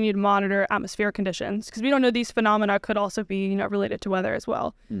because you need to monitor atmospheric conditions because we don't know these phenomena could also be, related to weather as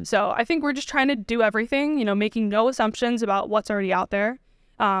well. So I think we're just trying to do everything, making no assumptions about what's already out there,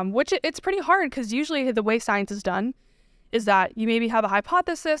 which it's pretty hard because usually the way science is done is that you maybe have a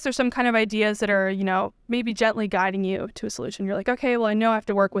hypothesis or some kind of ideas that are, maybe gently guiding you to a solution. You're like, okay, well, I know I have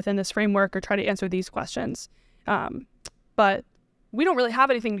to work within this framework or try to answer these questions. But we don't really have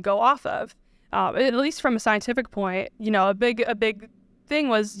anything to go off of, at least from a scientific point. A big thing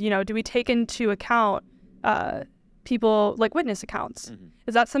was, do we take into account people like witness accounts?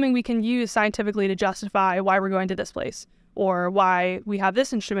 Is that something we can use scientifically to justify why we're going to this place or why we have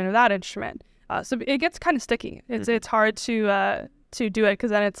this instrument or that instrument? So it gets kind of sticky. It's hard to do it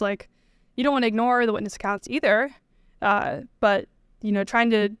because then it's like you don't want to ignore the witness accounts either, but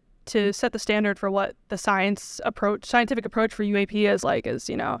trying to set the standard for what the scientific approach for UAP is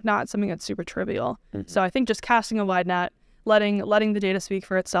not something that's super trivial. So I think just casting a wide net, letting the data speak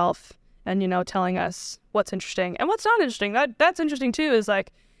for itself, and telling us what's interesting and what's not interesting. That's interesting too. Is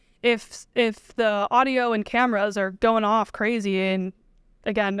like if the audio and cameras are going off crazy and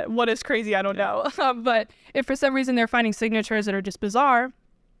again, what is crazy, I don't know. But if for some reason they're finding signatures that are just bizarre,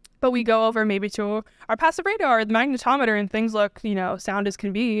 but we go over maybe to our passive radar or the magnetometer and things look, sound as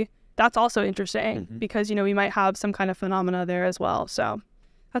can be, that's also interesting because, we might have some kind of phenomena there as well. So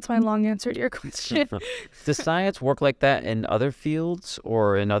that's my long answer to your question. Does science work like that in other fields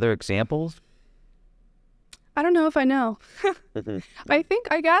or in other examples? I don't know if I know.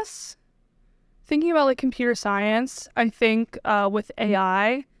 I guess thinking about like computer science, I think with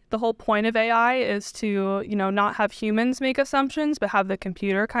AI, the whole point of AI is to, not have humans make assumptions, but have the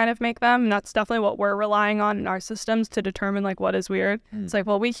computer kind of make them. And that's definitely what we're relying on in our systems to determine like what is weird. It's like,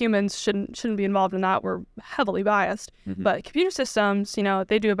 well, we humans shouldn't be involved in that. We're heavily biased. But computer systems,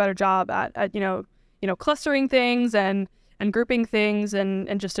 they do a better job at clustering things and grouping things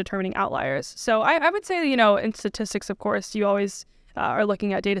and just determining outliers. So I would say, in statistics, of course, you always are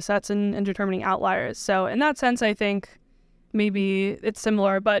looking at data sets and determining outliers. So in that sense, I think maybe it's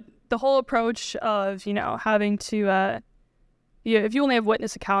similar, but the whole approach of, having to, if you only have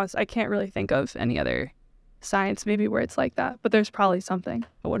witness accounts, I can't really think of any other science maybe where it's like that, but there's probably something.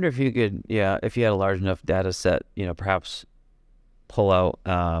 I wonder if you could, if you had a large enough data set, perhaps pull out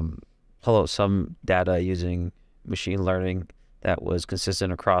some data using machine learning that was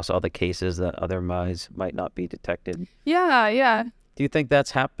consistent across all the cases that otherwise might not be detected. Yeah. Do you think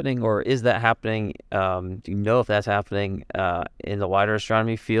that's happening, or is that happening? Do you know if that's happening in the wider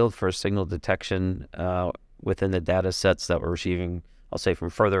astronomy field for signal detection within the data sets that we're receiving, I'll say, from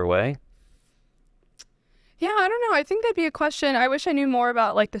further away? Yeah, I don't know. I think that'd be a question. I wish I knew more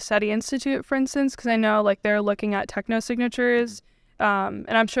about like the SETI Institute, for instance, because I know like they're looking at technosignatures, and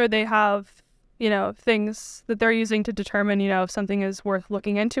I'm sure they have, things that they're using to determine, if something is worth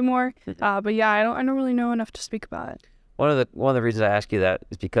looking into more. But yeah, I don't really know enough to speak about it. One of the reasons I ask you that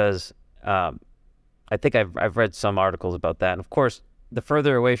is because I think I've read some articles about that. And of course, the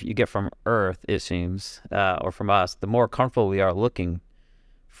further away you get from Earth, it seems, or from us, the more comfortable we are looking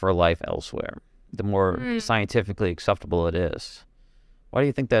for life elsewhere, the more scientifically acceptable it is. Why do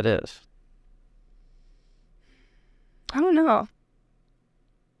you think that is? I don't know.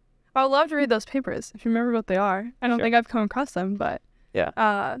 I would love to read those papers if you remember what they are. I don't think I've come across them, but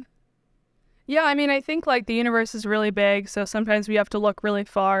yeah. Yeah, I mean, I think like the universe is really big, so sometimes we have to look really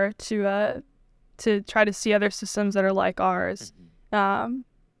far to try to see other systems that are like ours. But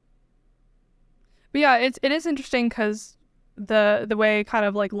yeah, it is interesting because the way kind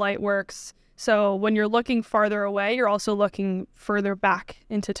of like light works. So when you're looking farther away, you're also looking further back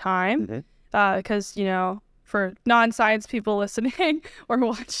into time, because for non-science people listening or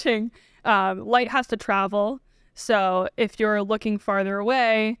watching, light has to travel. So if you're looking farther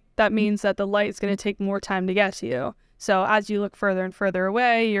away, that means that the light is going to take more time to get to you. So as you look further and further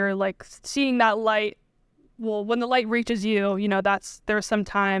away, you're like seeing that light. Well, when the light reaches you, there was some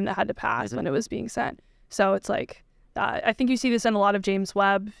time that had to pass when it was being sent. So it's like, I think you see this in a lot of James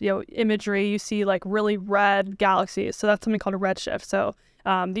Webb, imagery. You see like really red galaxies. So that's something called a redshift. So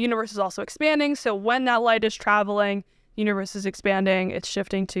the universe is also expanding. So when that light is traveling, the universe is expanding. It's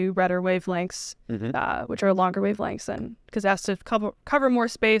shifting to redder wavelengths, which are longer wavelengths, and because it has to cover more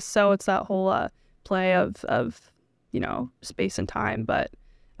space. So it's that whole play of space and time. But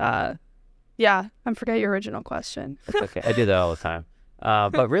yeah, I forget your original question. That's okay. I do that all the time.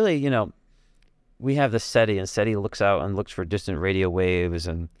 But really, we have the SETI, and SETI looks out and looks for distant radio waves,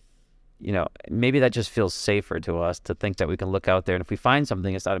 and maybe that just feels safer to us to think that we can look out there, and if we find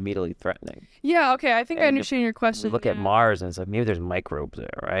something, it's not immediately threatening. Yeah, okay, I think I understand your question. We look at Mars, and it's like, maybe there's microbes there,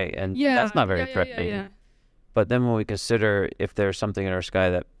 right? And that's not very threatening. Yeah. But then when we consider if there's something in our sky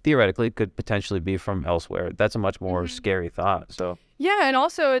that theoretically could potentially be from elsewhere, that's a much more scary thought. So yeah, and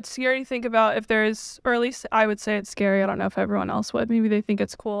also it's scary to think about if there's, or at least I would say it's scary. I don't know if everyone else would. Maybe they think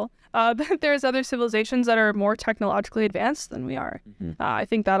it's cool. But there's other civilizations that are more technologically advanced than we are. I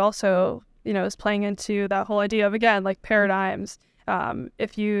think that also, is playing into that whole idea of, again, like paradigms.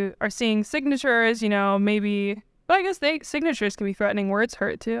 If you are seeing signatures, maybe, but I guess signatures can be threatening. Words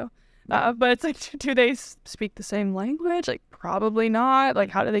hurt too. But it's like, do they speak the same language? Like, probably not. Like,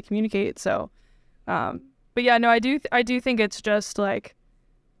 how do they communicate? So, but yeah, no, I do think it's just like,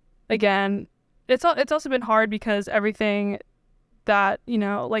 again, it's also been hard because everything that,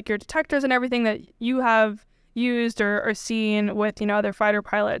 like your detectors and everything that you have used or seen with, other fighter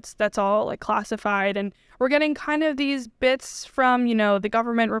pilots, that's all like classified. And we're getting kind of these bits from, the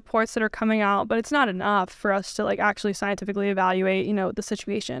government reports that are coming out, but it's not enough for us to like actually scientifically evaluate, the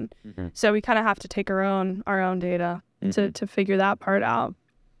situation. So we kind of have to take our own data to figure that part out.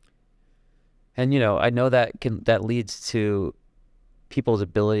 And, I know that leads to people's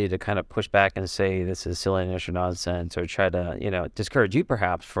ability to kind of push back and say this is silliness or nonsense, or try to, discourage you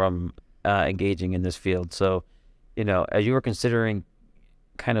perhaps from engaging in this field. So, as you were considering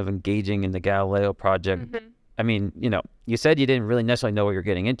kind of engaging in the Galileo Project, I mean, you said you didn't really necessarily know what you're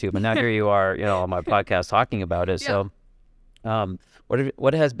getting into, but now here you are, on my podcast talking about it. Yeah. So,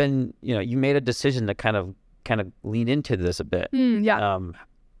 what has been, you made a decision to kind of lean into this a bit.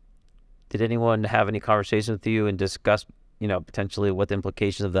 did anyone have any conversations with you and discuss, potentially what the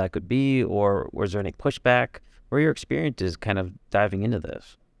implications of that could be, or was there any pushback? What are your experiences kind of diving into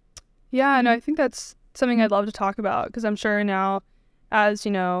this? Yeah, no, I think that's something I'd love to talk about, because I'm sure now, as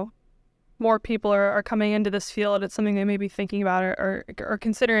more people are coming into this field, it's something they may be thinking about or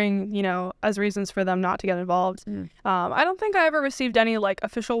considering, as reasons for them not to get involved. I don't think I ever received any like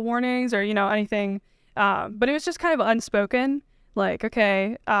official warnings or, anything, but it was just kind of unspoken. Like,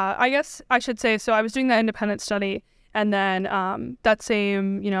 okay, I guess I should say, so I was doing that independent study, and then that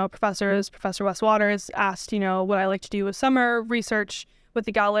same, Professor Wes Waters asked, what I like to do with summer research with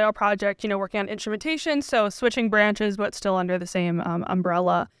the Galileo Project, working on instrumentation, so switching branches, but still under the same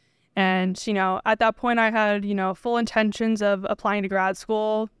umbrella. And, at that point I had, full intentions of applying to grad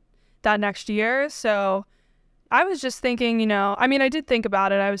school that next year. So I was just thinking, I did think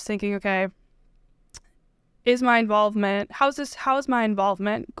about it. I was thinking, okay, how is my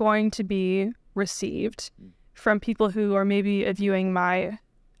involvement going to be received from people who are maybe viewing my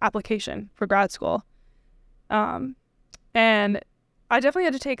application for grad school? And I definitely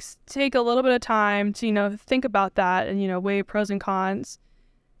had to take a little bit of time to, think about that and, weigh pros and cons.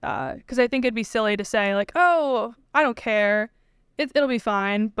 Because I think it'd be silly to say like, oh, I don't care, it'll be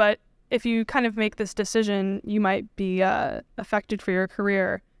fine. But if you kind of make this decision, you might be affected for your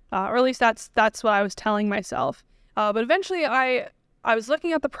career, or at least that's what I was telling myself. But eventually, I was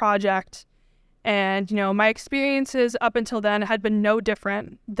looking at the project, and my experiences up until then had been no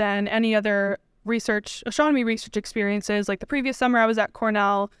different than any other astronomy research experiences. Like the previous summer, I was at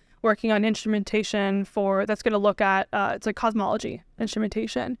Cornell working on instrumentation that's going to look at, it's like cosmology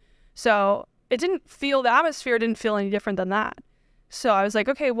instrumentation. So the atmosphere didn't feel any different than that. So I was like,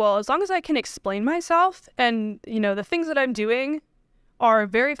 okay, well, as long as I can explain myself and, the things that I'm doing are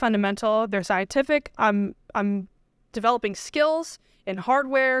very fundamental, they're scientific, I'm developing skills in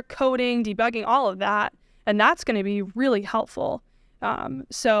hardware, coding, debugging, all of that, and that's going to be really helpful.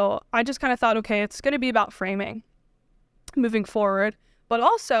 So I just kind of thought, okay, it's going to be about framing moving forward. But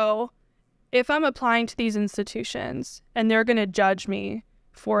also, if I'm applying to these institutions and they're going to judge me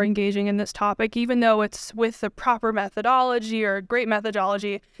for engaging in this topic, even though it's with the proper methodology or great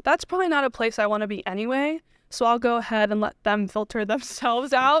methodology, that's probably not a place I want to be anyway. So I'll go ahead and let them filter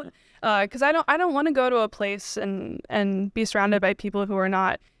themselves out, because I don't want to go to a place and be surrounded by people who are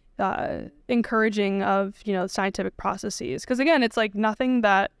not encouraging of scientific processes. Because again, it's like nothing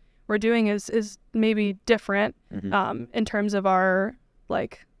that we're doing is maybe different in terms of our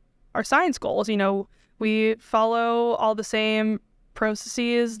science goals. We follow all the same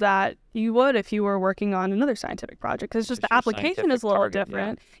processes that you would if you were working on another scientific project. Because it's just the application is a little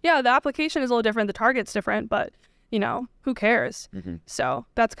different. Yeah, the application is a little different. The target's different, but who cares? So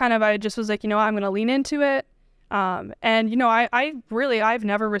that's kind of, I just was like, I'm going to lean into it. And I've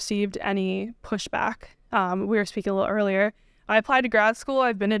never received any pushback. We were speaking a little earlier. I applied to grad school.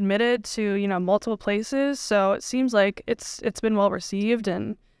 I've been admitted to, multiple places. So it seems like it's been well received.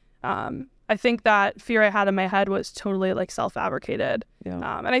 And I think that fear I had in my head was totally self-fabricated.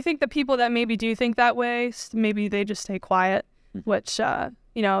 Yeah. And I think the people that maybe do think that way, maybe they just stay quiet, which,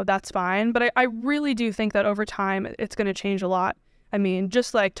 that's fine. But I really do think that over time, it's going to change a lot.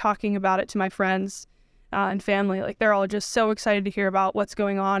 Just talking about it to my friends and family, they're all just so excited to hear about what's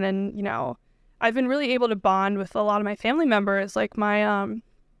going on. And, I've been really able to bond with a lot of my family members. Like my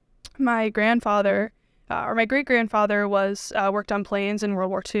grandfather, or my great-grandfather worked on planes in World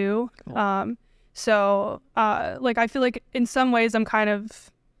War II. Cool. So I feel like in some ways I'm kind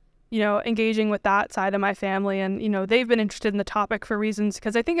of, engaging with that side of my family, and, they've been interested in the topic for reasons,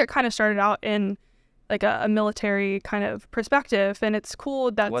 because I think it kind of started out in a military kind of perspective, and it's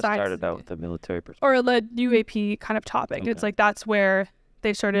cool that what started out with the military perspective? Or the UAP kind of topic. Okay. It's that's where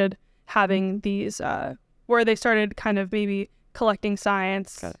they started having these, where they started kind of maybe collecting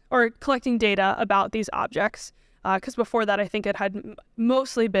science or collecting data about these objects. Because before that, I think it had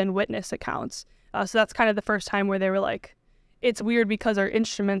mostly been witness accounts. So that's kind of the first time where they were like, it's weird because our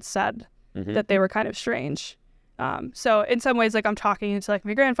instruments said that they were kind of strange. So in some ways, I'm talking to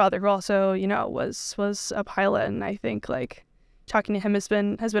my grandfather, who also, was a pilot. And I think talking to him has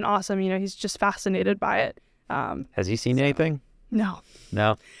been awesome. He's just fascinated by it. Has he seen anything? No.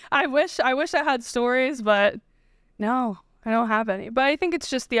 I wish I had stories, but no, I don't have any. But I think it's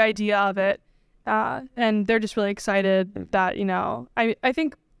just the idea of it. And they're just really excited that, I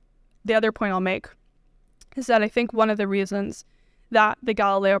think the other point I'll make is that I think one of the reasons that the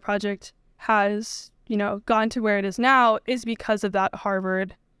Galileo Project has, gone to where it is now is because of that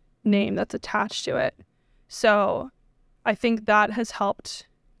Harvard name that's attached to it. So I think that has helped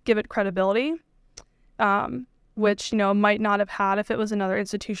give it credibility. which, you know, might not have had if it was another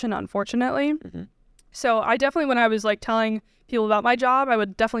institution, unfortunately. So I definitely, when I was like telling people about my job, I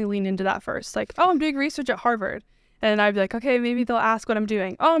would definitely lean into that first. Like, oh, I'm doing research at Harvard. And I'd be like, okay, maybe they'll ask what I'm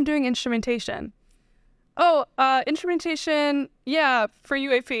doing. Oh, I'm doing instrumentation. Oh, instrumentation, yeah, for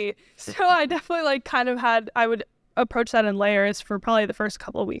UAP. So I definitely like kind of I would approach that in layers for probably the first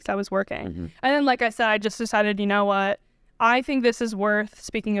couple of weeks I was working. And then, like I said, I just decided, you know what, I think this is worth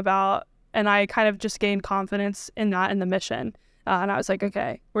speaking about. And I kind of just gained confidence in that, in the mission. And I was like,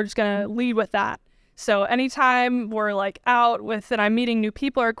 okay, we're just going to lead with that. So anytime we're like out with, and I'm meeting new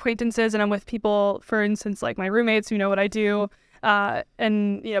people or acquaintances, and I'm with people, for instance, like my roommates who know what I do,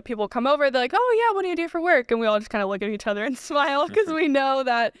 and, you know, people come over, they're like, oh yeah, what do you do for work? And we all just kind of look at each other and smile because we know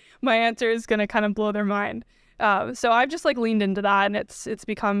that my answer is going to kind of blow their mind. So I've just like leaned into that, and it's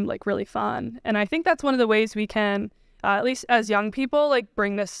become like really fun. And I think that's one of the ways we can, at least as young people, like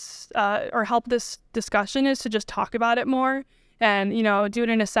bring this or help this discussion, is to just talk about it more. And, you know, do it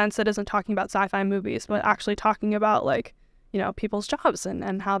in a sense that isn't talking about sci-fi movies, but actually talking about, like, you know, people's jobs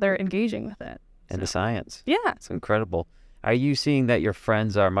and how they're engaging with it. And the science. Yeah. It's incredible. Are you seeing that your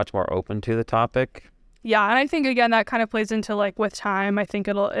friends are much more open to the topic? Yeah, and I think, again, that kind of plays into, like, with time, I think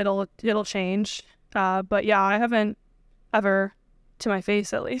it'll change. But, yeah, I haven't ever, to my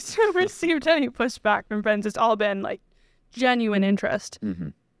face at least, received any pushback from friends. It's all been, like, genuine interest.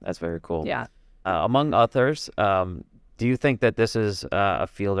 That's very cool. Yeah. Among others, do you think that this is a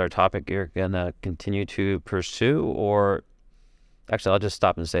field or topic you're going to continue to pursue? Or actually, I'll just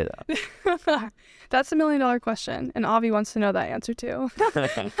stop and say that. That's $1 million question. And Avi wants to know that answer too.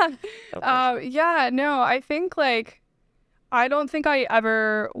 Yeah, no, I think like, I don't think I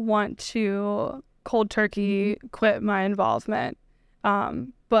ever want to cold turkey quit my involvement.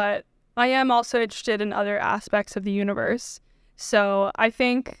 But I am also interested in other aspects of the universe. So I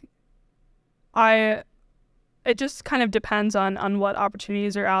think it just kind of depends on what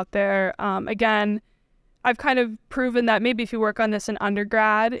opportunities are out there. Again, I've kind of proven that maybe if you work on this in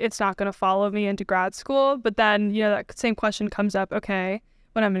undergrad, it's not going to follow me into grad school. But then, you know, that same question comes up, okay,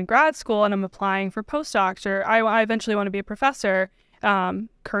 when I'm in grad school and I'm applying for postdocs, or I eventually want to be a professor.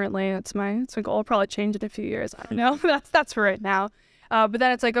 Currently, that's my goal. I'll probably change it in a few years. I don't know. That's for right now. But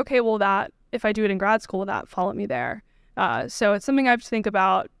then it's like, okay, well, that if I do it in grad school, will that follow me there? So it's something I have to think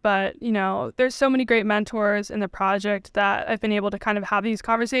about, but, you know, there's so many great mentors in the project that I've been able to kind of have these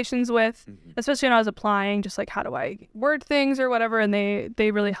conversations with, especially when I was applying, just like, how do I word things or whatever. And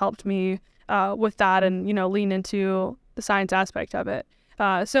they really helped me, with that, and, you know, lean into the science aspect of it.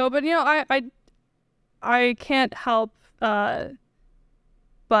 But, you know, I can't help, but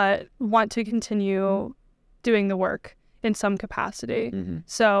want to continue doing the work in some capacity.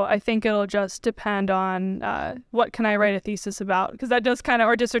 So I think it'll just depend on what can I write a thesis about, because that does kind of,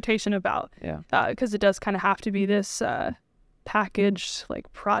 or dissertation about, because it does kind of have to be this packaged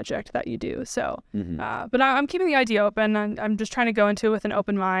like project that you do. So, but I'm keeping the idea open. I'm just trying to go into it with an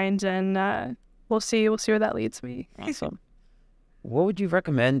open mind, and we'll see where that leads me. Awesome. What would you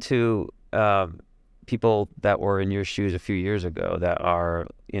recommend to people that were in your shoes a few years ago that are,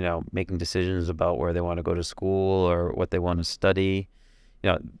 you know, making decisions about where they want to go to school or what they want to study? You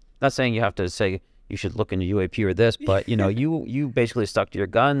know, not saying you have to say you should look into UAP or this, but, you know, you basically stuck to your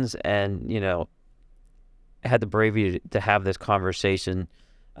guns and, you know, had the bravery to have this conversation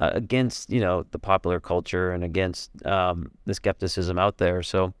against, you know, the popular culture and against the skepticism out there.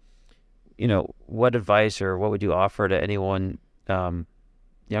 So, you know, what advice or what would you offer to anyone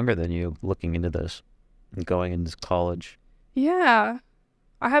younger than you looking into this and going into college? Yeah,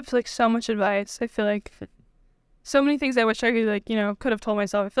 I have like so much advice. I feel like so many things I wish I could, like, you know, could have told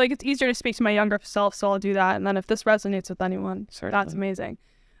myself. I feel like it's easier to speak to my younger self, so I'll do that. And then if this resonates with anyone, that's amazing.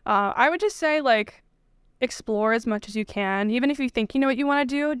 I would just say, like, explore as much as you can. Even if you think you know what you want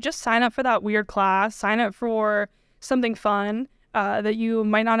to do, just sign up for that weird class. Sign up for something fun that you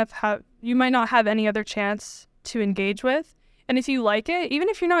might not have any other chance to engage with. And if you like it, even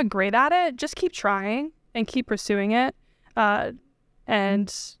if you're not great at it, just keep trying and keep pursuing it. And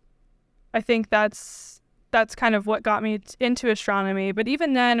I think that's kind of what got me into astronomy. But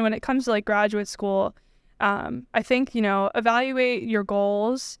even then, when it comes to like graduate school, I think, you know, evaluate your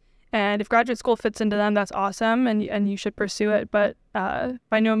goals, and if graduate school fits into them, that's awesome, and you should pursue it. But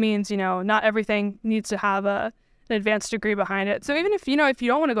by no means, you know, not everything needs to have an advanced degree behind it. So even if you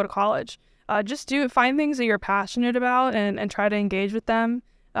don't want to go to college, just find things that you're passionate about and try to engage with them.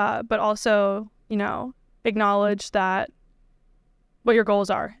 But also, you know, acknowledge that what your goals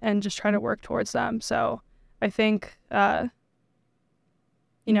are and just try to work towards them. So I think, you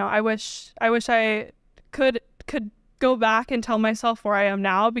know, I wish I could go back and tell myself where I am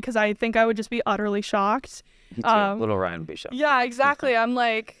now, because I think I would just be utterly shocked. Me too. Little Ryan would be shocked. Yeah, exactly. I'm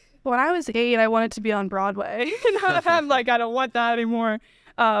like, when I was 8, I wanted to be on Broadway. And I'm like, I don't want that anymore.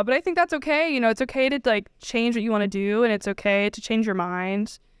 But I think that's okay. It's okay to like change what you want to do, and it's okay to change your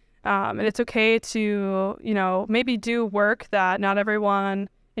mind. And it's okay to, maybe do work that not everyone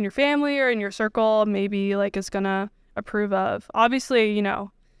in your family or in your circle maybe like is gonna approve of. Obviously,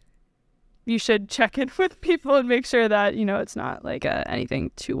 you should check in with people and make sure that, it's not like anything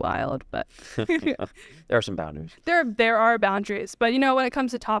too wild, but There are some boundaries. There are boundaries. But, when it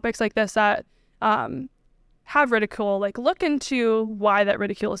comes to topics like this that have ridicule, like look into why that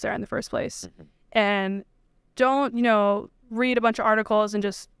ridicule is there in the first place. And don't, read a bunch of articles and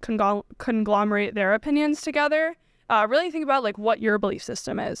just conglomerate their opinions together. Really think about like what your belief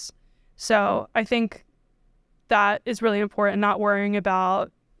system is. So I think that is really important, not worrying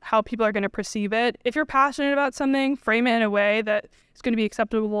about how people are going to perceive it. If you're passionate about something, frame it in a way that is going to be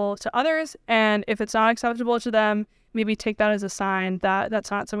acceptable to others. And if it's not acceptable to them, maybe take that as a sign that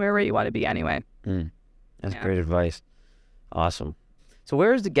that's not somewhere where you want to be anyway. That's great advice. Awesome. So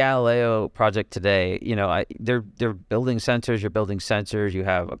where is the Galileo Project today? They're building sensors. You're building sensors. You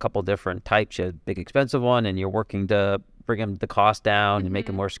have a couple different types. You have a big expensive one, and you're working to bring the cost down and make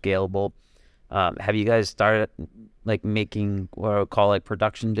them more scalable. Have you guys started like making what I would call like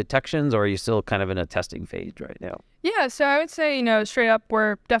production detections, or are you still kind of in a testing phase right now? Yeah, so I would say, straight up,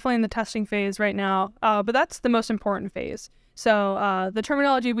 we're definitely in the testing phase right now, but that's the most important phase. So the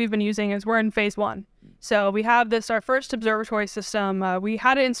terminology we've been using is we're in phase 1. So we have our first observatory system. We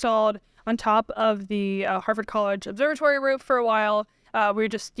had it installed on top of the Harvard College observatory roof for a while. We were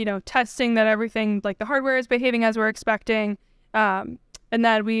just, testing that everything, like the hardware is behaving as we're expecting. And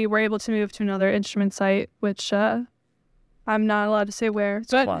then we were able to move to another instrument site, which I'm not allowed to say where.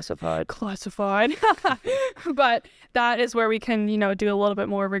 It's classified. Classified. But that is where we can, do a little bit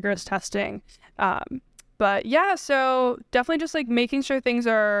more rigorous testing. But yeah, so definitely just like making sure things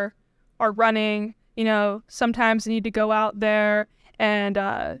are running. Sometimes you need to go out there and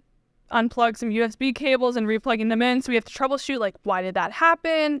unplug some USB cables and replugging them in. So we have to troubleshoot, like, why did that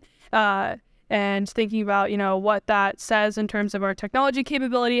happen? And thinking about, what that says in terms of our technology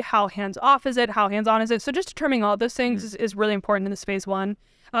capability, how hands-off is it, how hands-on is it. So just determining all those things is really important in this phase 1.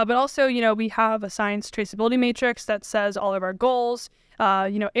 But also, we have a science traceability matrix that says all of our goals,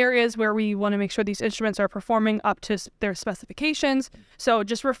 areas where we want to make sure these instruments are performing up to their specifications. So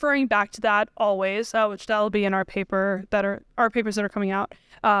just referring back to that always, which that'll be in our papers that are coming out.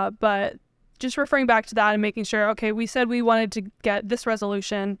 But just referring back to that and making sure, okay, we said we wanted to get this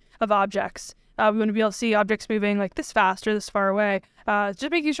resolution of objects. We want to be able to see objects moving like this fast or this far away.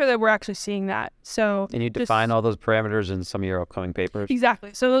 Just making sure that we're actually seeing that. So and you define all those parameters in some of your upcoming papers? Exactly.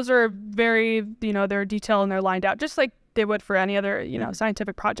 So those are very, they're detailed and they're lined out, just like they would for any other,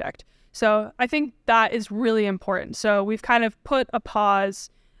 scientific project. So I think that is really important. So we've kind of put a pause,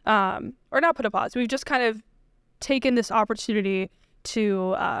 or not put a pause, we've just kind of taken this opportunity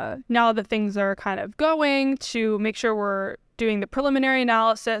to, now that things are kind of going, to make sure we're doing the preliminary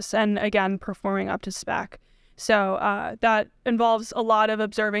analysis and, again, performing up to spec. So that involves a lot of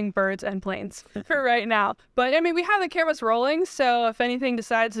observing birds and planes for right now. But, we have the cameras rolling, so if anything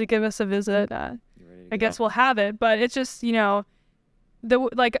decides to give us a visit, I guess we'll have it. But it's just,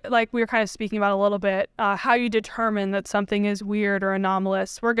 like we were kind of speaking about a little bit, how you determine that something is weird or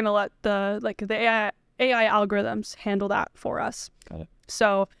anomalous. We're going to let the AI algorithms handle that for us. Got it.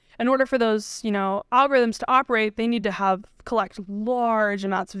 So in order for those, algorithms to operate, they need to collect large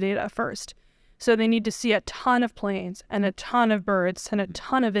amounts of data first. So they need to see a ton of planes and a ton of birds and a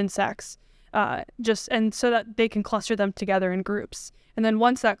ton of insects, and so that they can cluster them together in groups. And then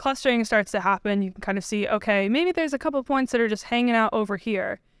once that clustering starts to happen, you can kind of see, okay, maybe there's a couple of points that are just hanging out over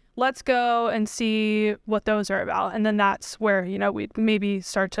here. Let's go and see what those are about. And then that's where, we'd maybe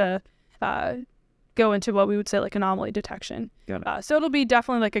start to go into what we would say like anomaly detection. So it'll be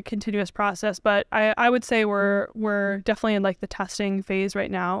definitely like a continuous process, but I would say we're definitely in like the testing phase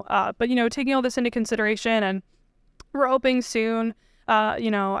right now. But taking all this into consideration, and we're hoping soon.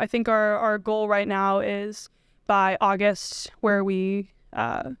 I think our goal right now is by August, where we've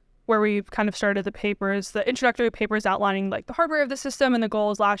kind of started the introductory papers outlining like the hardware of the system and the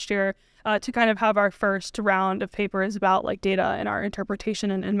goals last year, to kind of have our first round of papers about like data and our interpretation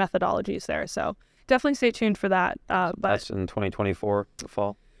and methodologies there. So definitely stay tuned for that. But that's in 2024, the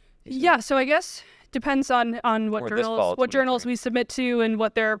fall? Yeah, so I guess depends on what journals we submit to and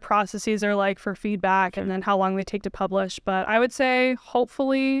what their processes are like for feedback, and then how long they take to publish. But I would say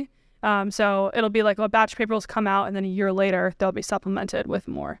hopefully, so it'll be like a batch paper will come out, and then a year later they'll be supplemented with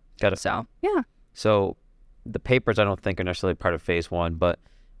more. Got it. So yeah. So the papers I don't think are necessarily part of phase 1, but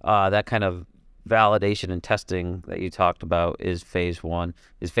that kind of validation and testing that you talked about is phase 1.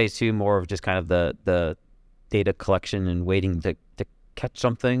 Is phase 2 more of just kind of the data collection and waiting to catch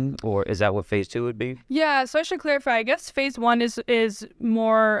something, or is that what phase 2 would be? Yeah, so I should clarify. I guess phase 1 is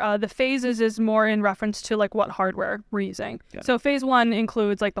more, the phases is more in reference to like what hardware we're using. Yeah. So phase 1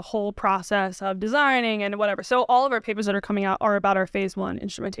 includes like the whole process of designing and whatever. So all of our papers that are coming out are about our phase 1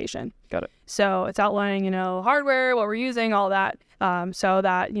 instrumentation. Got it. So it's outlining, hardware, what we're using, all that, so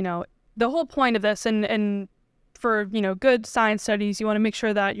that, the whole point of this and for, good science studies, you want to make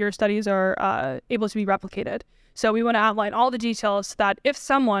sure that your studies are able to be replicated. So we want to outline all the details so that if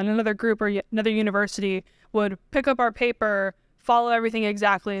someone, another group or another university would pick up our paper, follow everything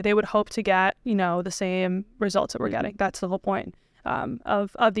exactly, they would hope to get, the same results that we're getting. That's the whole point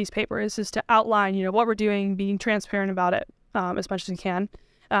of these papers, is to outline, what we're doing, being transparent about it as much as we can.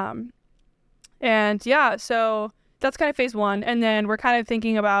 And yeah, so that's kind of phase 1. And then we're kind of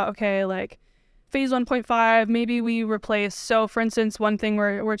thinking about, okay, like phase 1.5, maybe we replace. So for instance, one thing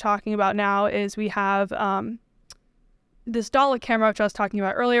we're talking about now is we have this dollar camera, which I was talking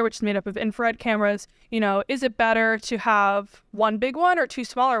about earlier, which is made up of infrared cameras. Is it better to have one big one or 2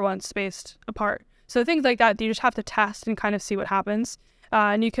 smaller ones spaced apart? So things like that, you just have to test and kind of see what happens.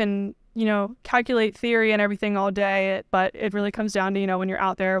 And you can, calculate theory and everything all day, but it really comes down to, when you're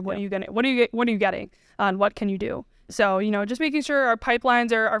out there, what are you getting? And what can you do? So, just making sure our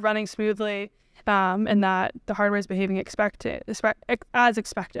pipelines are running smoothly, and that the hardware is behaving as expected is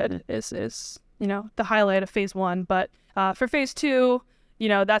the highlight of phase 1. But for phase 2,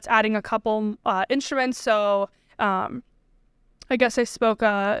 that's adding a couple instruments. So I guess I spoke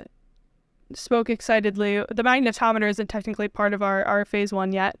excitedly. The magnetometer isn't technically part of our phase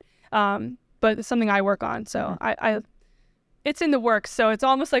 1 yet, but it's something I work on. So it's in the works. So it's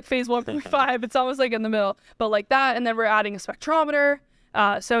almost like phase 1.5. It's almost like in the middle, but like that. And then we're adding a spectrometer.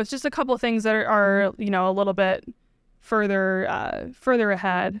 So it's just a couple of things that are a little bit further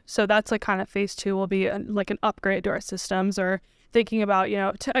ahead. So that's like kind of phase 2 will be like an upgrade to our systems, or thinking about,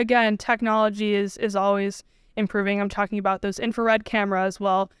 again, technology is always improving. I'm talking about those infrared cameras.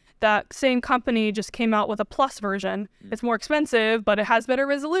 Well, that same company just came out with a plus version. It's more expensive, but it has better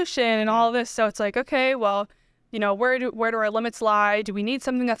resolution and all of this. So it's like, okay, well, where do our limits lie? Do we need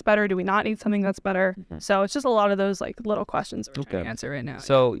something that's better? Do we not need something that's better? So it's just a lot of those like little questions we're trying to answer right now.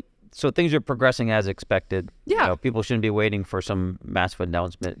 So things are progressing as expected. Yeah. People shouldn't be waiting for some massive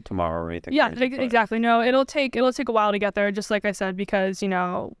announcement tomorrow or anything. Yeah, exactly. No, it'll take a while to get there, just like I said, because,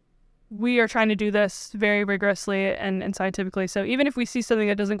 we are trying to do this very rigorously and scientifically. So even if we see something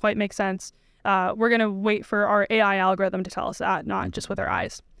that doesn't quite make sense, we're going to wait for our AI algorithm to tell us that, not just with our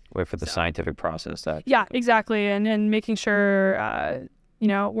eyes. Wait for the scientific process. Yeah, exactly. And making sure,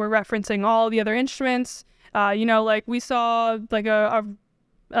 we're referencing all the other instruments. Like we saw like a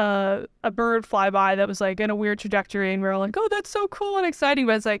bird fly by that was like in a weird trajectory, and we were like, oh, that's so cool and exciting.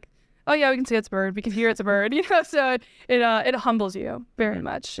 But it's like, oh yeah, we can see it's a bird, we can hear it's a bird, so it humbles you very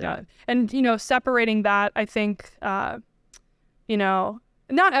much. And separating that, I think not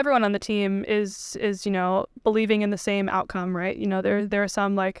everyone on the team is believing in the same outcome, right? There are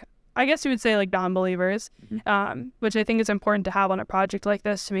some, like, I guess you would say, like, non-believers, which I think is important to have on a project like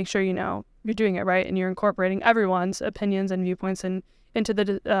this, to make sure you're doing it right and you're incorporating everyone's opinions and viewpoints into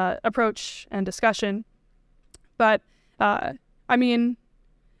the approach and discussion. But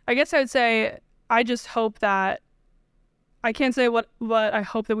I guess I would say I just hope that, I can't say what I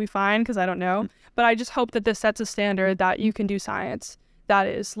hope that we find, because I don't know, but I just hope that this sets a standard that you can do science that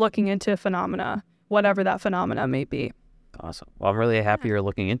is looking into phenomena, whatever that phenomena may be. Awesome. Well, I'm really happy you're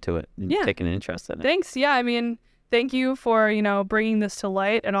looking into it and taking an interest in it. Thanks. Yeah, thank you for, bringing this to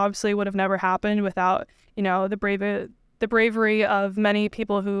light. And obviously would have never happened without, the bravery of many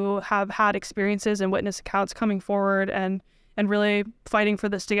people who have had experiences and witness accounts coming forward and really fighting for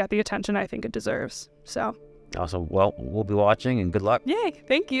this to get the attention I think it deserves. So awesome. Well, we'll be watching, and good luck. Yay.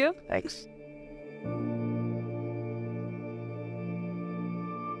 Thank you. Thanks.